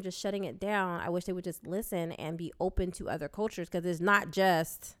 instead of them just shutting it down, I wish they would just listen and be open to other cultures, because it's not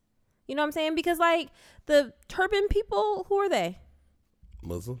just, you know what I'm saying? Because, like, the turban people, who are they?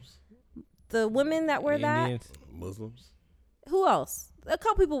 Muslims? The women that wear Indians. Muslims? that? Who else? A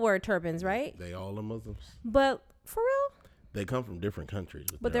couple people wear turbans, right? They all are Muslims? But for real? They come from different countries.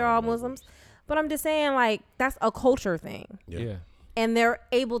 But they're all Muslims. But I'm just saying, like, that's a culture thing. Yeah. And they're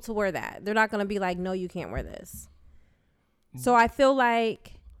able to wear that. They're not going to be like, no, you can't wear this. So I feel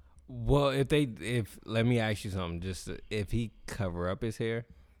like, Well, if let me ask you something. Just if he cover up his hair,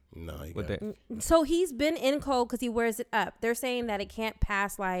 No, he with got that, so he's been in code because he wears it up. They're saying that it can't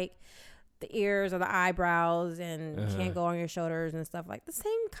pass, like, the ears or the eyebrows, and can't go on your shoulders and stuff, like the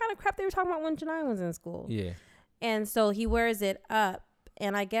same kind of crap they were talking about when Janai was in school. yeah. And so he wears it up.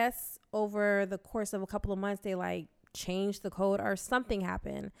 And I guess over the course of a couple of months, they, like, changed the code, or something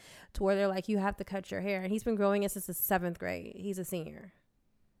happened to where they're like, you have to cut your hair. And he's been growing it since the 7th grade. He's a senior.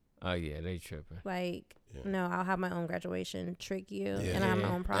 Oh yeah, they tripping. Like, Yeah. no, I'll have my own graduation, trick you, Yeah. and I have my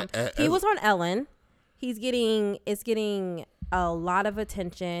Yeah. own prom. As- He was on Ellen. It's getting a lot of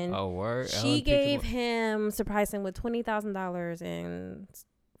attention. Oh word. She Ellen picked gave him him, surprised him with $20,000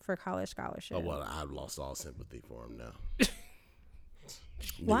 for college scholarship. Oh, well, I've lost all sympathy for him now.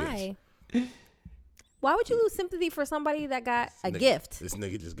 Why? Why would you lose sympathy for somebody that got a Nigga- gift? This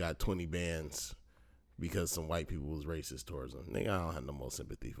nigga just got 20 bands because some white people was racist towards him. Nigga, I don't have no more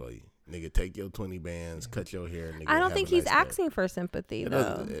sympathy for you. Nigga, take your 20 bands, cut your hair. Nigga, I don't have think a he's nice day. asking for sympathy, It though.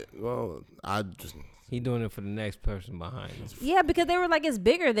 doesn't- well, I just He doing it for the next person behind him. Yeah, because they were like, it's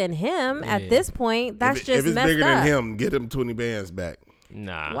bigger than him Yeah. at this point. That's if just if it's messed bigger up. than him, get him 20 bands back.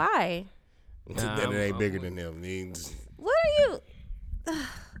 Nah. Why? Nah, Then it ain't I'm bigger with- than him. He's- What are you?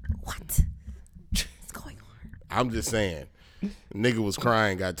 What? What's going on? I'm just saying. Nigga was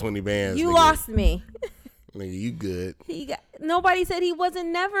crying, got 20 bands. You nigga. lost me. Nigga, you good. Nobody said he wasn't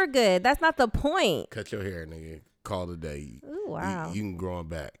never good. That's not the point. Cut your hair, nigga. Call it a day. Ooh, wow. You can grow them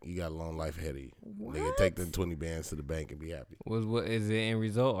back. You got a long life ahead of you. Nigga, What? take them 20 bands to the bank and be happy. What is it in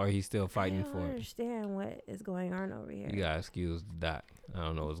result, or he still I fighting don't for it? understand what is going on over here. You gotta excuse the doc. I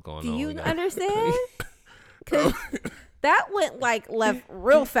don't know what's going Do on. you We gotta- understand? 'Cause that went like left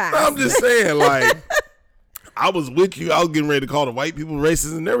real fast. I'm just saying, like, I was with you. I was getting ready to call the white people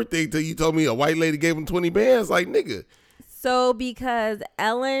racist and everything till you told me a white lady gave him 20 bands. Like, nigga, So because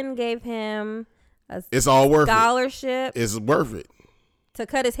Ellen gave him a it's all worth it. scholarship It's worth it. to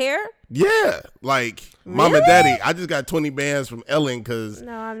cut his hair, Yeah. Like, mom and Really? daddy, I just got 20 bands from Ellen because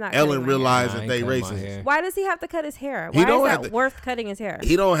no, I'm not. Ellen cutting my hair. realized Nah, I that ain't they cutting my racist. hair. Why does he have to cut his hair? He Why don't is have that to- worth cutting his hair?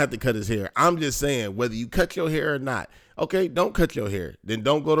 He don't have to cut his hair. I'm just saying, whether you cut your hair or not, okay, don't cut your hair. Then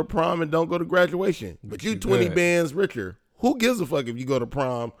don't go to prom and don't go to graduation. But you 20 good. bands richer. Who gives a fuck if you go to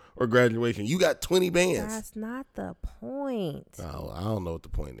prom or graduation? You got 20 bands. That's not the point. Oh, I don't know what the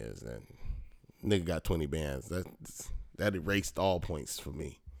point is then. Nigga got 20 bands. That erased all points for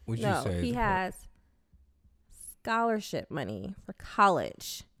me. What you No, say? he has scholarship money for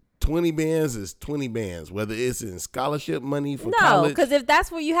college. 20 bands is 20 bands, whether it's in scholarship money for No, college. because if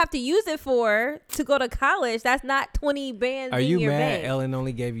that's what you have to use it for to go to college, that's not 20 bands Are in you your mad bank. Ellen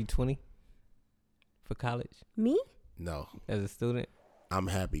only gave you 20 for college Me? No, as a student? I'm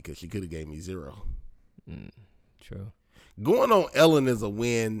happy because she could have gave me 0. True. Going on Ellen is a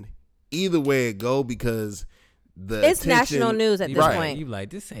win either way it go because the It's attention, national news at this Right. point. You like,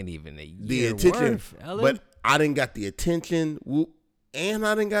 this ain't even a the year attention, worth, Ellen. but I didn't got the attention, and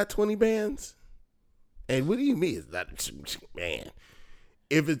I didn't got 20 bands. And what do you mean? Is that, man?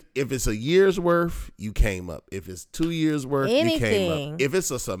 If it's a year's worth, you came up. If it's 2 years worth, you came Anything. up. If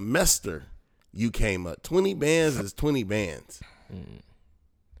it's a semester, you came up. 20 bands is 20 bands.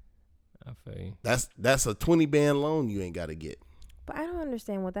 I feel you. That's a 20 band loan you ain't got to get. But I don't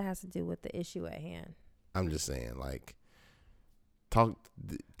understand what that has to do with the issue at hand. I'm just saying, like, tell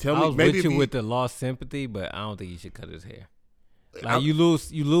I me was maybe with if you with the lost sympathy, but I don't think you should cut his hair. Like I'm- you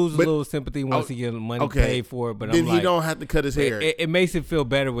lose a but- little sympathy once you get money okay. paid for it. But then I'm he like, don't have to cut his hair. it makes it feel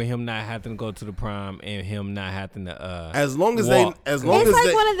better with him not having to go to the prom and him not having to. as long as walk. as long It's as like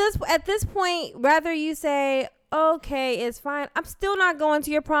they, one of this at this point, rather you say, okay, it's fine. I'm still not going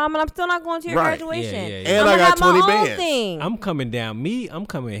to your prom and I'm still not going to your Right. graduation. Yeah, yeah, yeah. And I'm I gonna got have my 20 own bands. thing. I'm coming down. I'm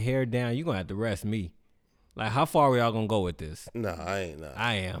coming hair down. You're gonna have to rest me. Like, how far are y'all gonna go with this? no, I ain't.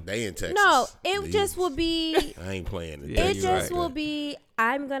 I am. They in Texas. No, it They- just will be I ain't playing it. Yeah, it you're just right. will be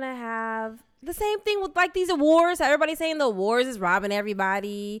I'm gonna have the same thing with like these awards. How everybody's saying the awards is robbing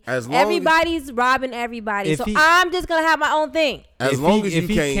everybody. As long as- Everybody's robbing everybody. If So he- I'm just gonna have my own thing. As if long he, as you if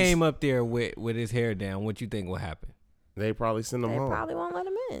he can't, came up there with his hair down, what you think will happen? they probably send them They home. probably won't let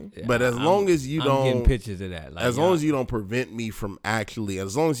him in. But as long as you I'm getting don't- pictures of that. Like, As long as you don't prevent me from actually,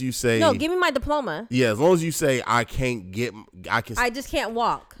 as long as you say, No, give me my diploma. yeah, as long as you say I can't get, I can, I just can't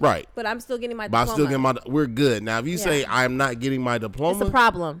walk. right. But I'm still getting my But I diploma. still get my, we're good. Now, if you say Yeah. I'm not getting my It's diploma, a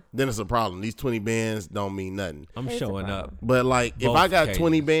problem. then it's a problem. These 20 bands don't mean nothing. I'm It's a showing problem. up. But like, if both I got occasions,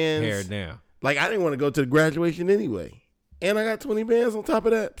 20 bands, hair down. like I didn't want to go to the graduation anyway, and I got 20 bands on top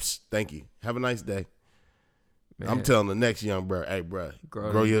of that. Psst, thank you. Have a nice day. I'm Man, telling the next young bro, hey, bro,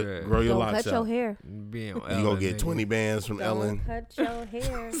 Grow grow your your- locks Don't cut your out. hair. being on You Ellen, gonna get nigga. 20 bands from Don't Ellen. cut your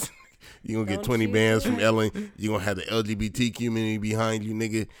hair. You gonna get Don't 20 you bands do from it. Ellen. You gonna have the LGBT community behind you,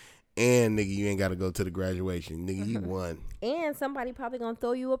 nigga. And nigga, you ain't gotta go to the graduation, nigga. You won. And somebody probably gonna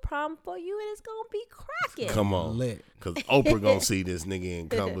throw you a prom for you, and it's gonna be cracking. Come on, Lit. cause Oprah gonna see this nigga and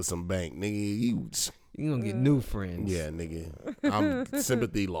come with some bank, nigga. You, You gonna get new friends. yeah, nigga. I'm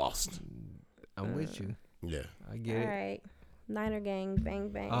sympathy lost. I'm with you. Yeah. I get All it. right, Niner gang, bang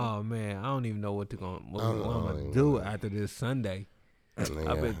bang. Oh man, I don't even know what I I'm don't gonna even do know. after this Sunday. I've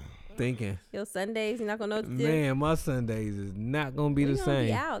Yeah. been thinking, Your Sundays, you're not gonna know what to do. man, my Sundays is not gonna be we the gonna be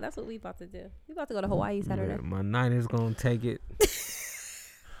same. out. That's what we about to do. We about to go to Hawaii Saturday. Man, my Niners gonna take it.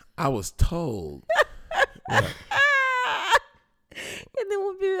 I was told. And then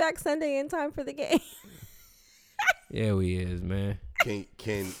we'll be back Sunday in time for the game. Yeah, we is, man. Can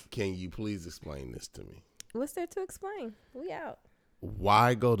you please explain this to me? What's there to explain? We out.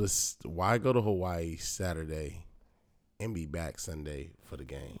 Why go to Hawaii Saturday and be back Sunday for the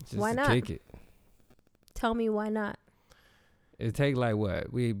game? Just Why a not? ticket. Tell me why not. It take like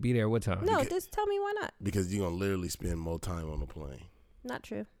what? We be there what time? No, just tell me why not. Because you're gonna literally spend more time on the plane. Not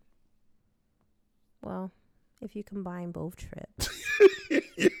true. Well, if you combine both trips,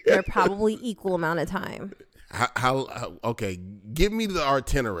 they're probably equal amount of time. How okay, give me the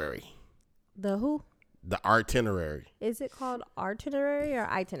itinerary. The who? The itinerary. Is it called itinerary or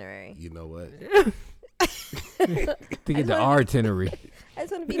itinerary? You know what? To get the itinerary. I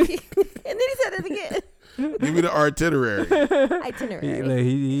just want to be. And then he said it again. Give me the itinerary. Itinerary.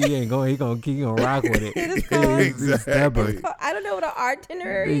 He ain't going. He gonna rock with it. It is called- He's stubborn. I don't know what an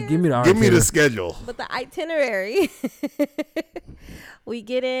itinerary Hey, is. give me the Give me itinerary. the schedule. But the itinerary, we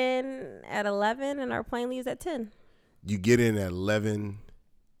get in at 11 and our plane leaves at 10. You get in at 11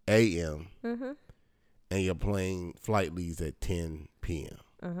 a.m. Mm-hmm. and your plane flight leaves at 10 p.m.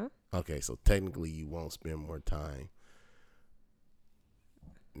 Mm-hmm. Okay, so technically you won't spend more time.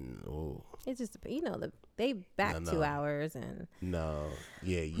 No, It's just, they back No. 2 hours and no,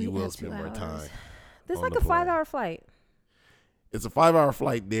 yeah, We you will have 2 spend more hours. time. this is On like the a plane. 5-hour flight. It's a 5-hour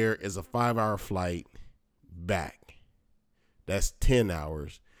flight there. It's a 5-hour flight back. That's 10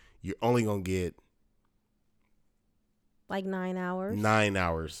 hours. You're only going to get Like 9 hours. 9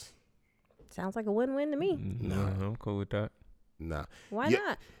 hours. Sounds like a win-win to me. No, I'm cool with that. Nah. Why Yeah.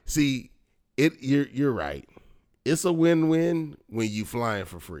 not? See, you're right. It's a win-win when you flying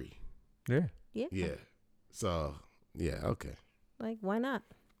for free. Yeah. Yeah. Yeah. So yeah, okay. Like, why not?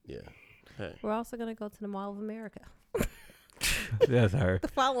 Yeah. Hey. We're also gonna go to the Mall of America That's her. the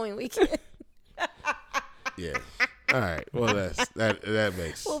following weekend. Yeah. All right. Well, that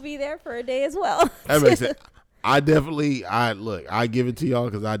makes We'll be there for a day as well. that makes it. I give it to y'all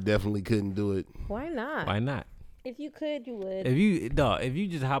because I definitely couldn't do it. Why not? Why not? If you could, you would. If you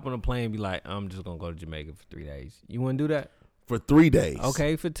just hop on a plane and be like, I'm just gonna go to Jamaica for 3 days. You wouldn't do that? For 3 days.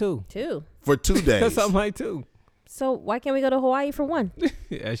 Okay, for 2. Two. For 2 days. Something like 2. So why can't we go to Hawaii for one?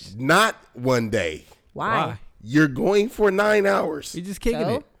 That's Not 1 day. Why? You're going for 9 hours. We just kicking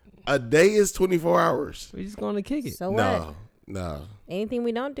So? it. A day is 24 hours. We just gonna kick it. So what? No. Anything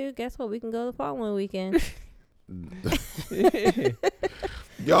we don't do, guess what? We can go the following weekend.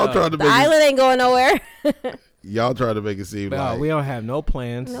 Y'all trying to The make island ain't going nowhere. y'all trying to make it seem like We don't have no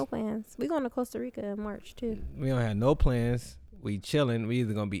plans. No plans. We going to Costa Rica in March too. We don't have no plans. We chilling. We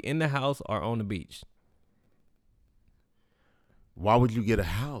either gonna be in the house or on the beach. why would you get a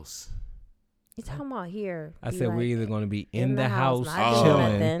house? You talking about here? I Be said like, we're either gonna be in the house not doing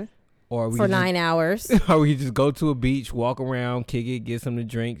chilling, nothing or we for just, 9 hours. or we just go to a beach, walk around, kick it, get something to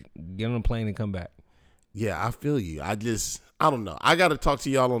drink, get on a plane, and come back. Yeah, I feel you. I don't know. I got to talk to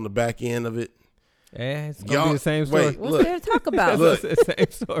y'all on the back end of it. Yeah, it's gonna be the same story. Wait, What's look. there to talk about? Look. It's the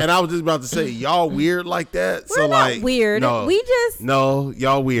same story. And I was just about to say, y'all weird like that. We're so not like weird. No, We just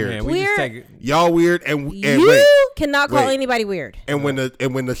y'all weird. Man, we just We're- take it. Y'all weird and you wait. cannot call Wait. anybody weird. And when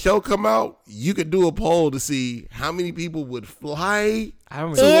the show come out, you could do a poll to see how many people would fly I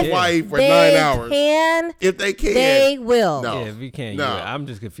don't to really care. Hawaii for They 9 hours. can. If they can. They will. No. Yeah, if you can, No. you will. I'm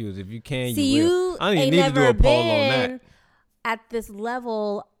just confused. If you can, See, you will. you I don't even ain't need to do never a poll on been that. at this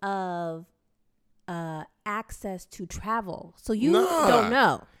level of access to travel, so you Nah. don't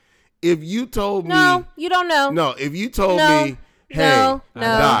know. If you told No, me you don't know. no, if you told No. me, hey, No.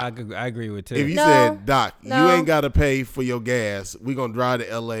 Doc, I agree with Tim. if you No. said, Doc, No. you ain't got to pay for your gas. We going to drive to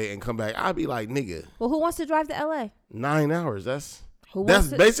LA and come back. I'd be like, nigga, Well, who wants to drive to LA? 9 hours. That's Who wants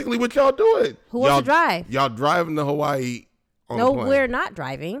to, basically what y'all doing. who wants to drive? Y'all driving to Hawaii on No, a plane. we're not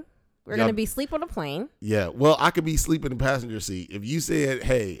driving. We're Y'all- gonna be asleep on a plane. Yeah, well, I could be sleeping in the passenger seat. If you said,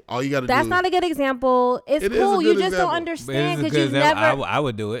 hey, all you got to do That's not a good example. It's It is a cool. You good just example. don't But it understand is a because good you've example. never, I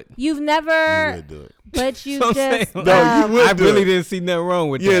would do it. you've you never, would do it. but you So I'm just. saying, No, you would I do really it. didn't see nothing wrong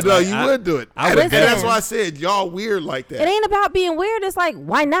with Yeah, that. no, Like, you I- would do it. I And, would and that's listen. why I said y'all weird like that. It ain't about being weird. It's like,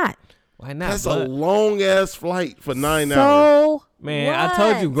 why not? Why not? That's a But, long ass flight for 9 hours. So man, I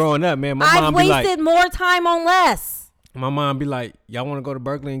told you what? growing up, man. My I've mom be wasted like, more time on less. my mom be like, y'all want to go to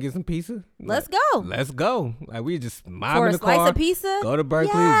Berkeley and get some pizza? Let's Like, go. Let's go. Like we just mob For in a the slice car. of pizza? Go to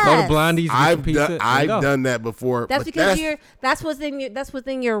Berkeley. Go Yes. to Blondie's. Get some I've pizza. done and I've go. done that before. That's but because that's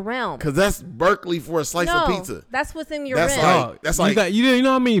within your realm. because that's Berkeley for a slice no, of pizza. that's within your That's realm. like- Dog, that's you like- got, you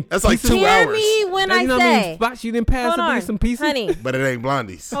know how many That's like pieces- 2 Hear hours. me when you I know how many say. spots you didn't pass Hold to on, get some pizza? honey. But it ain't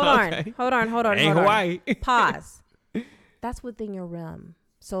Blondie's. Hold Okay. on. Hold on. Ain't Hawaii. Pause. That's within your realm.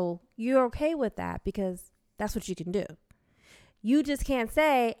 So you're okay with that because that's what you can do. You just can't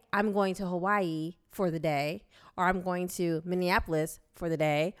say, I'm going to Hawaii for the day, or I'm going to Minneapolis for the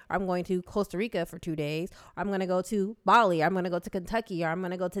day, or I'm going to Costa Rica for 2 days, or I'm going to go to Bali, or I'm going to go to Kentucky, or I'm going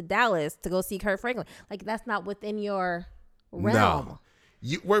to go to Dallas to go see Kurt Franklin. Like, that's not within your realm.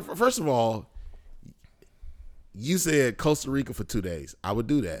 No. First of all, you said Costa Rica for 2 days. I would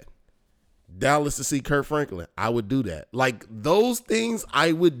do that. Dallas to see Kurt Franklin. I would do that. Like those things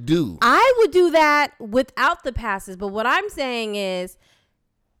I would do. I would do that without the passes, but what I'm saying is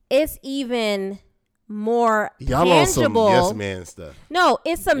it's even more Y'all on some tangible. Yes Man stuff. No,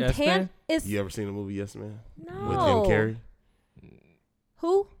 it's some Yes Man? it's You ever seen the movie Yes Man? no. With Jim Carrey?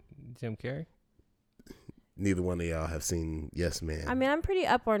 Who? Jim Carrey. Neither one of y'all have seen Yes Man. I mean, I'm pretty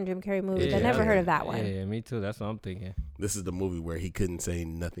up on Jim Carrey movies. I Yeah. never heard of that one. Yeah, me too. That's what I'm thinking. This is the movie where he couldn't say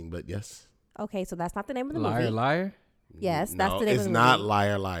nothing but yes. Okay, so that's not the name of the Liar, movie. liar. Yes, that's the name it's of the not movie.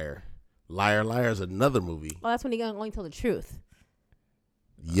 Liar Liar. Liar Liar is another movie. Oh, that's when he only tell the truth.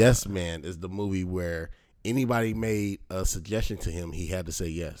 Yes Man is the movie where anybody made a suggestion to him, he had to say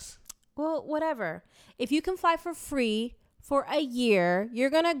yes. Well, whatever. If you can fly for free for a year, you're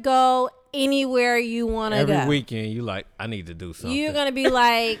gonna go anywhere you want to go. Every weekend, you like, I need to do something. You're gonna be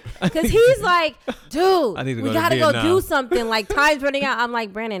like, because he's like, dude, I need to we go to gotta go Vietnam. do something. Like time's running out. I'm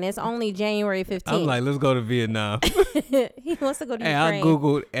like, Brandon, it's only January 15th. I'm like, let's go to Vietnam. He wants to go to Hey, Ukraine. I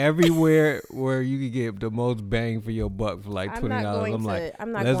googled everywhere where you could get the most bang for your buck for like I'm $20. not going I'm to- like,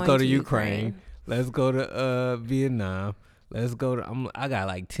 I'm not let's going go to to Ukraine. Ukraine. Let's go to Vietnam. Let's go to. I got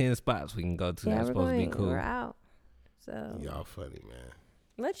like 10 spots we can go to. Yeah, That's we're supposed to be going. cool. We're out. So Y'all funny, man.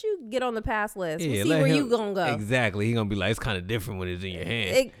 Let you get on the pass list. Yeah, We'll see let where him- you gonna go. Exactly. He gonna be like, it's kind of different when it's in your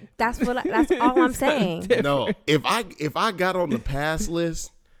hand. That's all I'm saying. No, if I got on the pass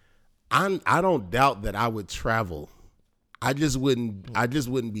list, I don't doubt that I would travel. I just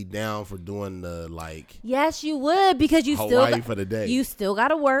wouldn't be down for doing the like Yes, you would, because you Hawaii for the day. You still got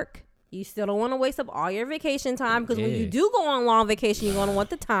to work. You still don't want to waste up all your vacation time, because when Yeah. you do go on long vacation, you're gonna want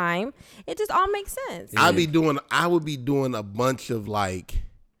the time. It just all makes sense. I would be doing a bunch of like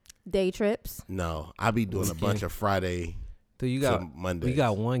Day trips. no, I'd be doing a bunch of Friday. Dude, you to got Mondays. we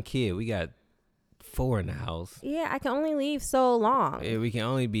got one kid. We got 4 in the house. Yeah, I can only leave so long. Yeah, we can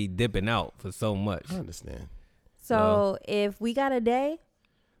only be dipping out for so much. I understand. So if we got a day,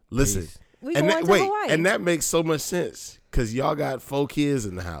 Listen, Please. we and going that, to wait, Hawaii. and that makes so much sense because y'all got 4 kids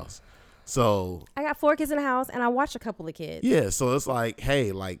in the house. So I got 4 kids in the house, and I watch a couple of kids. yeah, so it's like,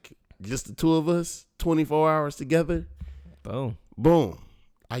 hey, like just the 2 of us, 24 hours together. Boom. Boom,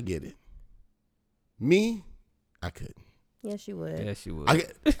 I get it. Me, I couldn't. Yes, you would. Yes, you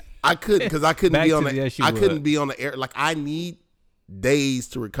would. I couldn't because I couldn't Back be on to the. the yes, you I couldn't would. be on the air. Like I need days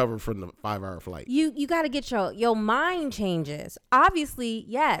to recover from the 5-hour flight. You got to get your mind changes. Obviously,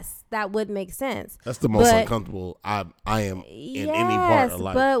 yes, that would make sense. That's the most But- uncomfortable I am in any part of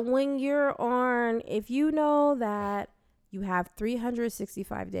life. But when you're on, if you know that you have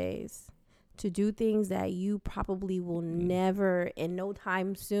 365 days to do things that you probably will never in no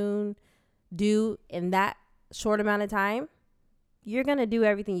time soon do in that short amount of time, you're going to do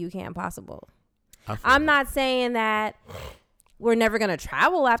everything you can possible. I'm not saying that we're never going to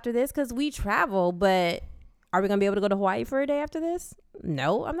travel after this, because we travel, but are we going to be able to go to Hawaii for a day after this?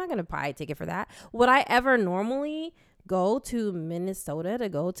 No, I'm not going to buy a ticket for that. Would I ever normally go to Minnesota to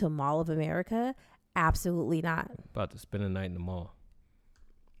go to Mall of America? Absolutely not. About to spend a night in the mall.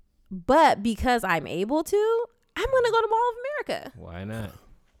 But because I'm able to, I'm going to go to Mall of America. Why not?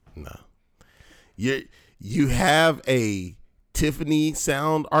 No. You have a Tiffany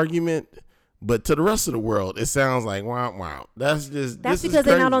sound argument, but to the rest of the world, it sounds like wow, wow. That's That's because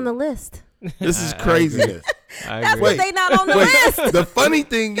they're not on the list. This is I craziness. I That's agree. because they not on the list. The funny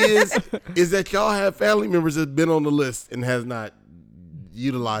thing is that y'all have family members that's been on the list and has not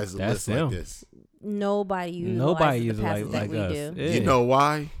utilized the That's list like them. this. Nobody uses Nobody the uses passes like that we us. do. Yeah. You know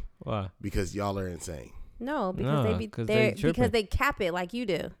why? Why? Because y'all are insane. No, because Nah, they be 'cause they're they tripping. because they cap it like you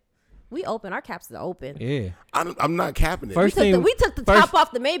do. We open, our caps are open. Yeah. I'm not capping it. First we thing- took the first- top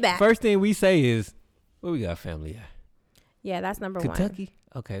off the Maybach. First thing we say is, where we got family at? Yeah, that's number Kentucky?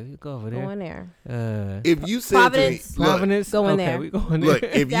 Okay, we go over one. there. Go in there. If you said Providence. to me, look, Providence? Go in okay, there. we going look, there.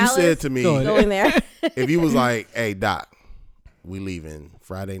 if you Dallas, said to me, go in Go in there. if he was like, "Hey Doc, we leaving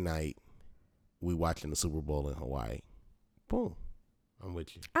Friday night. We watching the Super Bowl in Hawaii." Boom, I'm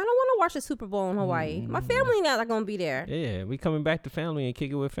with you. I don't want to watch the Super Bowl in Hawaii. My family not going to be there. Yeah, we coming back to family and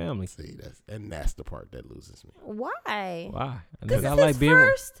kick it with family. See, that's the part that loses me. Why? Why? This Nigga, is his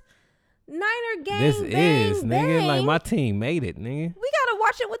first Niner game. This bang, is, nigga, bang. like my team made it, nigga. We gotta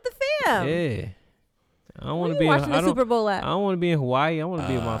watch it with the fam. Yeah. I don't Where want to you be. watching I the Super Bowl I at? don't want to be in Hawaii. I want to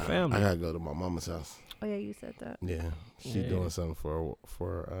be with my I family. gotta go to my mama's house. Oh yeah, you said that. Yeah, she's Yeah. doing something for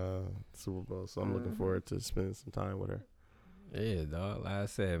Super Bowl, so I'm looking forward to spending some time with her. Yeah, dog. Like I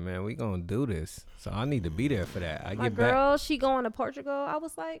said, man, we gonna do this. So I need to be there for that. I My get back. girl, she going to Portugal. I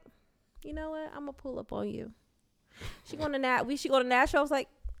was like, you know what? I'm gonna pull up on you. She going to She going to Nashville. I was like,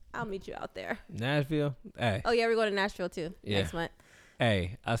 I'll meet you out there. Nashville. Hey, Oh yeah, we're going to Nashville too Yeah. next month.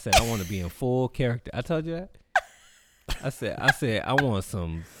 hey. I said I want to be in full character. I told you that. I said I want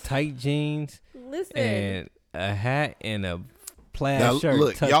some tight jeans Listen, and a hat and a plaid Now, shirt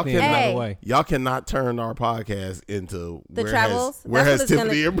look, tucked y'all in cannot- by Hey. the way. Y'all cannot turn our podcast into The where travels? Where That's has what it's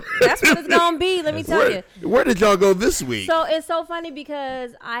Tiffany? and- that's what it's gonna be. Let me tell you. Where did y'all go this week? So it's so funny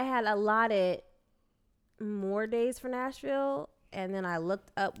because I had allotted more days for Nashville, and then I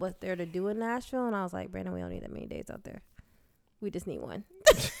looked up what there to do in Nashville, and I was like, Brandon, we don't need that many days out there. We just need one.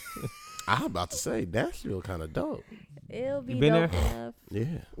 I'm about to say Nashville kind of dope. It'll be You been dope there? enough. Yeah,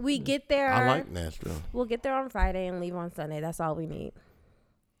 We get there. I like Nashville. We'll get there on Friday and leave on Sunday. That's all we need.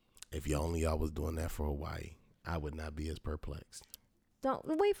 If y'all was doing that for Hawaii, I would not be as perplexed. Don't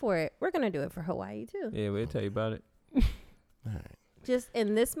wait for it. We're gonna do it for Hawaii too. Yeah, we'll tell you about it. All right. Just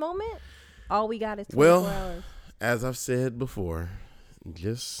in this moment, all we got is 24 Well, hours. As I've said before,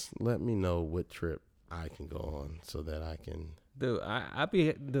 just let me know what trip I can go on so that I can.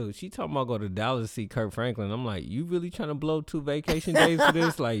 Dude, she talking about go to Dallas to see Kirk Franklin. I'm like, you really trying to blow 2 vacation days for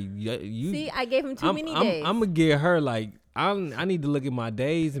this? Like, you. See, I gave him too many days. I'm gonna give her like, I need to look at my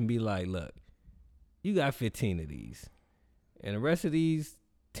days and be like, look, you got 15 of these, and the rest of these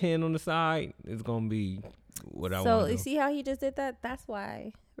 10 on the side is gonna be what I So want to you do. see how he just did that? That's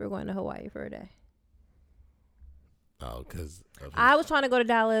why we're going to Hawaii for a day. Oh, because I was trying to go to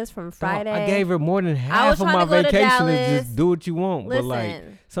Dallas from Friday. I gave her more than was half of trying my to go to vacation to Dallas. just do what you want. Listen, But like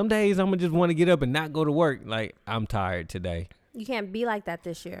some days I'm gonna just want to get up and not go to work. Like I'm tired today. you can't be like that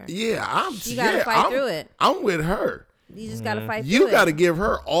this year. yeah, You gotta fight through it. I'm with her. You just gotta fight through You it. got to give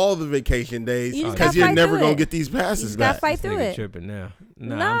her all the vacation days You just because gotta you're fight never through gonna it. get these passes just gotta back. fight through Nigga it. tripping now.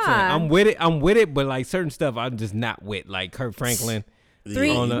 Nah, Nah. I'm saying I'm with it, but like certain stuff I'm just not with. Like Kirk Franklin.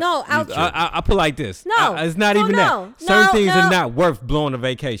 Three, on the- no, I put like this. No. It's not No, even no. that. Certain No, things no. are not worth blowing a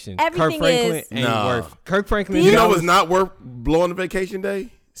vacation. Everything Kirk Franklin is. ain't No. worth. Kirk Franklin. You know Dallas- what's not worth blowing a vacation day?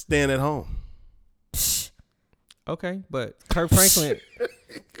 Staying at home. Okay, but Kirk Franklin,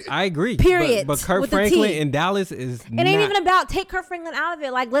 I agree. Period. But Kirk With the Franklin T. in Dallas is It ain't even about take Kirk Franklin out of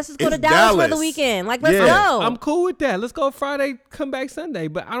it. Like, let's just go It's to Dallas for the Dallas. weekend. Like, let's Yeah. go. I'm cool with that. Let's go Friday, come back Sunday.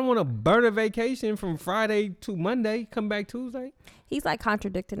 But I don't want to burn a vacation from Friday to Monday, come back Tuesday. He's like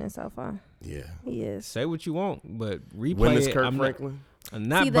contradicting himself, huh? Yeah. He is. Say what you want, but replay When is it. Kirk I'm Franklin?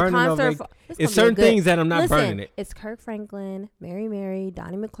 not See, the burning no concert. vacation. It's gonna It's be certain a good- things that I'm not Listen, burning it. It's Kirk Franklin, Mary,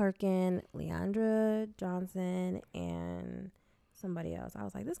 Donnie McClurkin, Leandra Johnson, and somebody else. I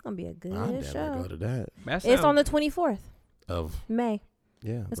was like, this is gonna be a good I'll never show. go to that. That It's on sound- the 24th Of May.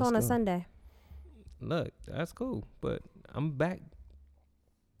 yeah, It's let's on a go. Sunday. Look, that's cool, but I'm back.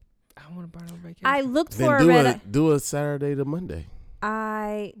 I don't want to burn no vacation. I looked Then for a do red. do a Saturday to Monday.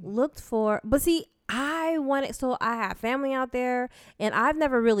 I looked for, but see, I wanted. So I have family out there, and I've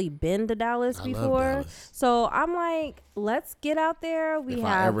never really been to Dallas I love before. Dallas. So I'm like, let's get out there. If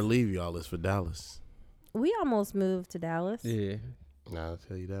I ever leave y'all, it's for Dallas. We almost moved to Dallas. yeah. Nah, I'll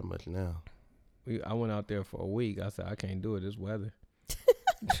tell you that much now. I went out there for a week. I said I can't do it. This weather.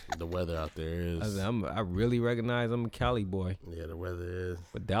 The weather out there I is. said I really recognize I'm a Cali boy, Yeah, the weather is.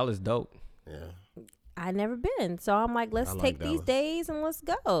 but Dallas dope. Yeah. I never been, so I'm like, let's I like take these Dallas. days and let's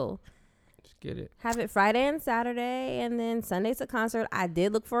go. Just get it. Have it Friday and Saturday, and then Sunday's a concert. I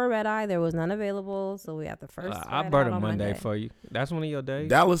did look for a red eye. There was none available, so we have the first. I ride burn out a on Monday for you. That's one of your days.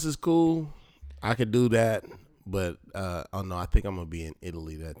 Dallas is cool. I could do that, but oh no, I think I'm gonna be in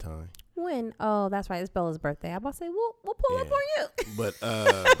Italy that time. When? Oh, that's right. It's Bella's birthday. I'm about to say we'll pull up Yeah. on you. But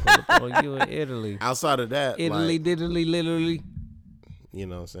Oh, you in Italy. outside of that, Italy, like, diddly, literally. you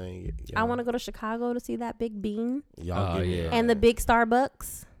know what I'm saying? I want to go to Chicago to see that big bean Y'all Oh, give me yeah. a and the ride. big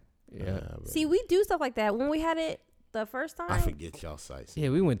Starbucks. Yeah. but See, we do stuff like that. When we had it the first time, I forget y'all sites. Yeah,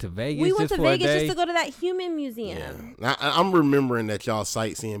 we went to Vegas. we went just to for a Vegas day. just to go to that human Yeah, museum. I'm remembering that y'all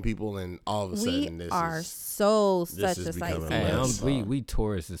sightseeing people, and all of a We sudden this are is so this such is a becoming sightseeing. Hey, less. we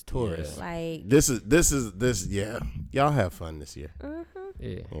tourists is tourists. Like, this. Yeah, y'all have fun this year. mhm.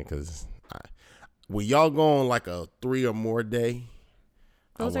 Yeah. Because when y'all go on like a 3 or more day,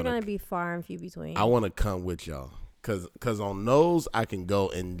 Those I are wanna- going to be far and few between. I want to come with y'all. Cause on those I can go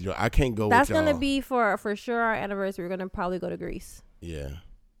enjoy. I can't go That's with y'all. going to be for sure our anniversary. We're going to probably go to Greece. Yeah,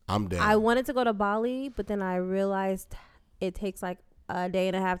 I'm down. I wanted to go to Bali, but then I realized it takes like a day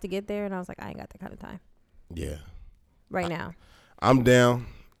and a half to get there, and I was like, I ain't got that kind of time Yeah, right now. I'm down.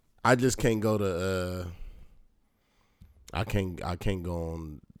 I just can't go to. I can't go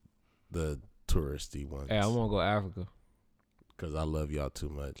on the touristy ones. Hey, I want to go to Africa. Because I love y'all too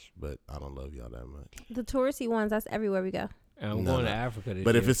much, but I don't love y'all that much. The touristy ones, that's everywhere we go. And I'm No, going no. to Africa this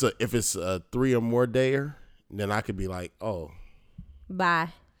But year. if it's a 3 or more dayer, then I could be like, oh. Bye.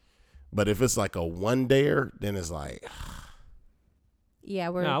 But if it's like a 1 dayer, then it's like, Yeah,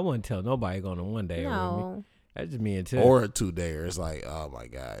 we're No, I wouldn't tell nobody going to one day with me. no. That's just me and Tim. or a 2 dayer. It's like, oh my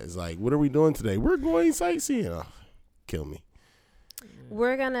God. It's like, what are we doing today? We're going sightseeing. Oh, kill me.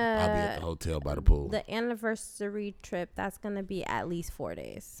 We're I'll be at gonna the hotel by the pool. the anniversary trip. That's gonna be at least 4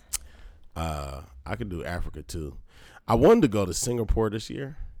 days. I could do Africa too. I wanted to go to Singapore this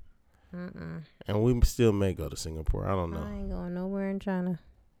year, and we still may go to Singapore. I don't know, I ain't going nowhere in China.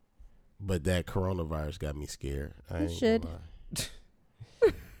 but that coronavirus got me scared. I It ain't should. gonna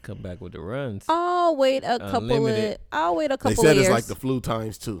lie. Come back with the runs. I'll wait a couple Unlimited. of They said years. it's like the flu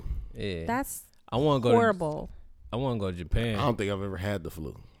times too. Yeah. That's I want to go. horrible. I want to go to Japan. I don't think I've ever had the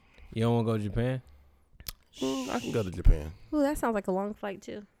flu. You don't want to go to Japan? I can go to Japan. Ooh, that sounds like a long flight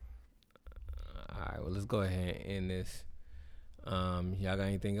too. All right. Well, let's go ahead and end this. Y'all got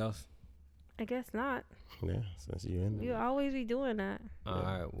anything else? I guess not. Yeah, since you in You there. always be doing that. All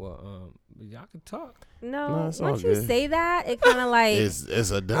right. Well, y'all can talk. No, it's all once you good. say that, it kind of like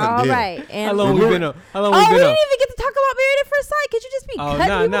It's a done all deal. right. And How long we been on? How long oh, we we been didn't on? even get to talk about Married at First Sight. Could you just be Oh, cutting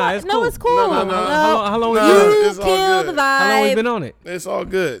nah, people nah, off? it's No, cool. it's cool. No, no, no. How long we No, been on? You it's all kill good. the vibe. How long we been on it? It's all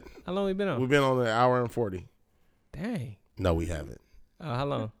good. How long we been on? We've been on an hour and 40. Dang. No, we haven't. How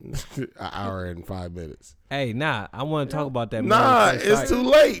long? An hour and 5 minutes. Hey, nah, I want to talk about that. Nah, it's too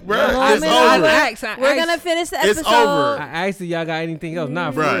late, bro. No, It's man, over. We're gonna finish the episode. It's over. I asked if y'all got anything else.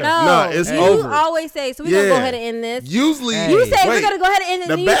 Nah, Bruh. bro. No, it's you over. always say, so we're gonna go ahead and end this. Usually, you say we're gonna go ahead and end it.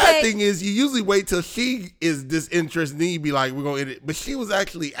 The and you bad say, thing is, you usually wait till she is disinterested, and then you be like, "We're gonna end it." But she was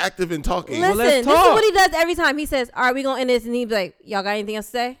actually active in talking. Listen, let's this is talk. what he does every time. He says, "All right, we gonna end this," and he be like, "Y'all got anything else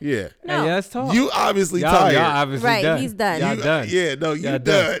to say?" Yeah. No. Hey, let's talk. You obviously y'all tired. obviously Right, done. he's done. Y'all done. Yeah, no, you Y'all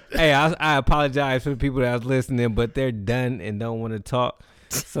done. Hey, I apologize for the people that was listening, but they're done and don't want to talk.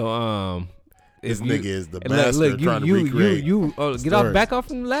 So This if you- nigga is the look, bastard trying to recreate. get off back off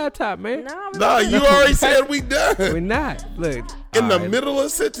from the laptop, man. Nah, you already said we done. We're not. Look, In the all right. middle of a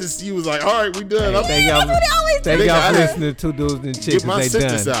sentence, you was like, "All right, we done." I'm- Thank y'all. That's what he always Thank do. y'all Nigga, for I listening to Two Dudes and Chicks. Get my They done.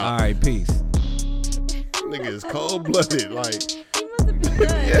 sentence out. All right, peace. Nigga is cold blooded. Like, He must have been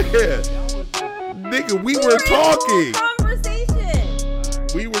done. yeah, nigga, we were talking. Conversation.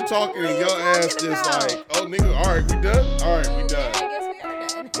 We were talking, and What are your you ass talking just about? like, "Oh, nigga, all right, we done. All right, we I done." guess we are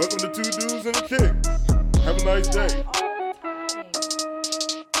done. Welcome to Two Dudes and a Chick. Have a nice day.